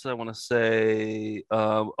what else did I want to say?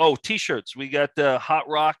 T-shirts. We got Hot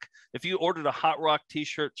Rock. If you ordered a Hot Rock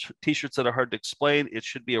t-shirts that are hard to explain, it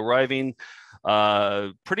should be arriving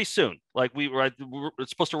pretty soon. Like it's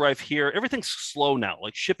supposed to arrive here. Everything's slow now.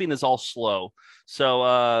 Like shipping is all slow.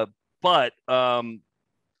 So, but I'm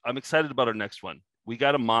excited about our next one. We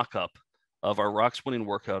got a mock-up of our Rock's Winning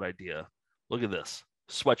Workout idea. Look at this.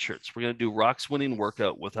 Sweatshirts. We're going to do Rock's Winning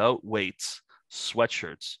Workout without weights.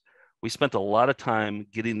 Sweatshirts. We spent a lot of time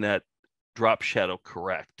getting that drop shadow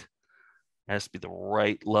correct. It has to be the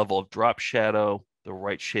right level of drop shadow, the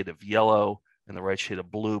right shade of yellow, and the right shade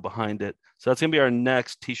of blue behind it. So that's going to be our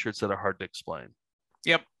next t-shirts that are hard to explain.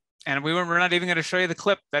 Yep. And we're not even going to show you the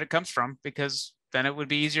clip that it comes from, because then it would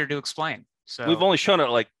be easier to explain. So we've only shown it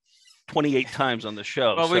like 28 times on the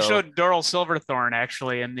show. Well, we showed Doral Silverthorne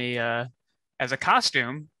actually in the as a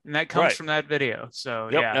costume, and that comes from that video. So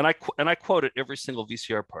yeah, and I quote it every single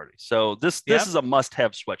VCR party. So this is a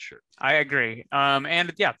must-have sweatshirt. I agree.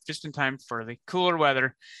 And yeah, just in time for the cooler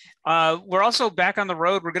weather. We're also back on the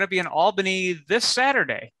road. We're going to be in Albany this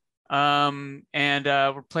Saturday, and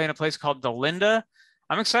we're playing a place called the Linda.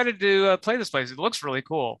 I'm excited to play this place. It looks really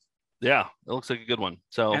cool. Yeah, it looks like a good one.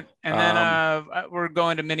 So and then we're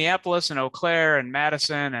going to Minneapolis and Eau Claire and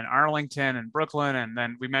Madison and Arlington and Brooklyn, and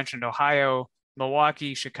then we mentioned Ohio,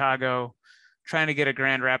 Milwaukee, Chicago, trying to get a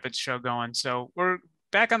Grand Rapids show going. So we're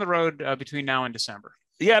back on the road between now and December.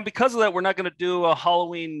 Yeah, and because of that, we're not going to do a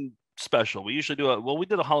Halloween special. We usually do we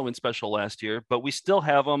did a Halloween special last year, but we still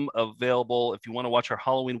have them available. If you want to watch our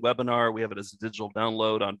Halloween webinar, we have it as a digital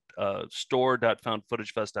download on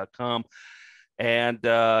store.foundfootagefest.com. And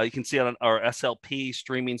you can see it on our SLP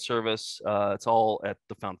streaming service. It's all at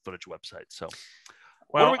the Found Footage website. So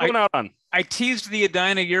what are we going out on? I teased the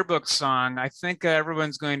Edina Yearbook song. I think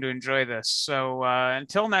everyone's going to enjoy this. So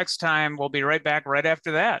until next time, we'll be right back right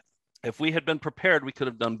after that. If we had been prepared, we could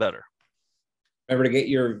have done better. Remember to get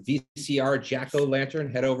your VCR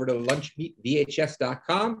jack-o'-lantern, head over to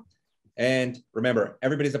lunchmeatvhs.com. And remember,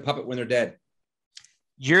 everybody's a puppet when they're dead.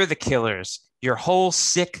 You're the killers. Your whole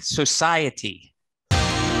sick society.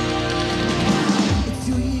 It's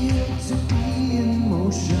your year to be in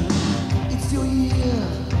motion. It's your year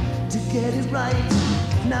to get it right.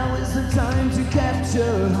 Now is the time to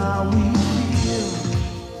capture how we feel.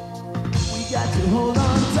 We got to hold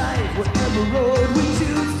on tight, whatever road we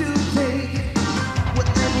choose to take,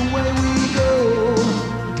 whatever way we go.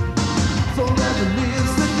 Forever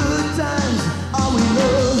lives the good times, all we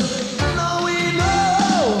know.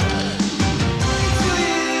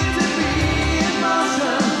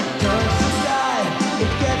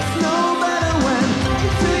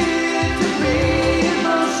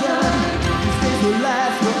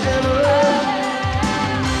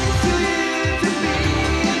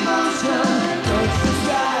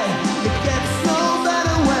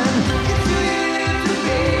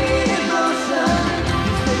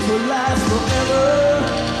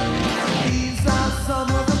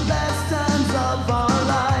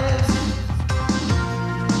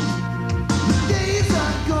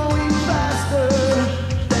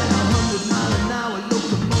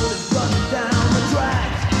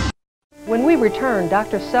 When we return,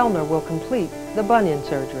 Dr. Sellner will complete the bunion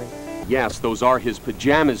surgery. Yes, those are his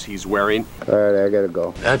pajamas he's wearing. All right, I gotta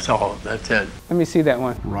go. That's all. That's it. Let me see that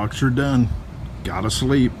one. Rocks are done. Gotta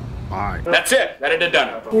sleep. Bye. That's it. That it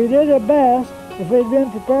done. We did our best. If we'd been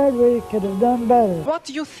prepared, we could have done better. What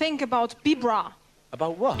do you think about Bibra?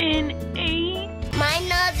 About what? In A. Mine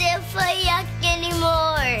not there for yuck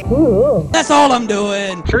anymore. Ooh. That's all I'm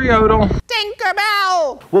doing. Cheerio.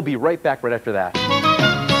 Tinkerbell! We'll be right back right after that.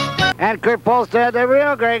 And Kurt Polstead, the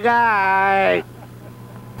real great guy.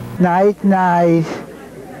 Night, night.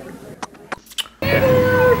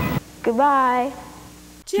 Goodbye.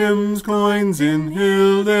 Jim's coins in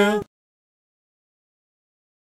Hilldale.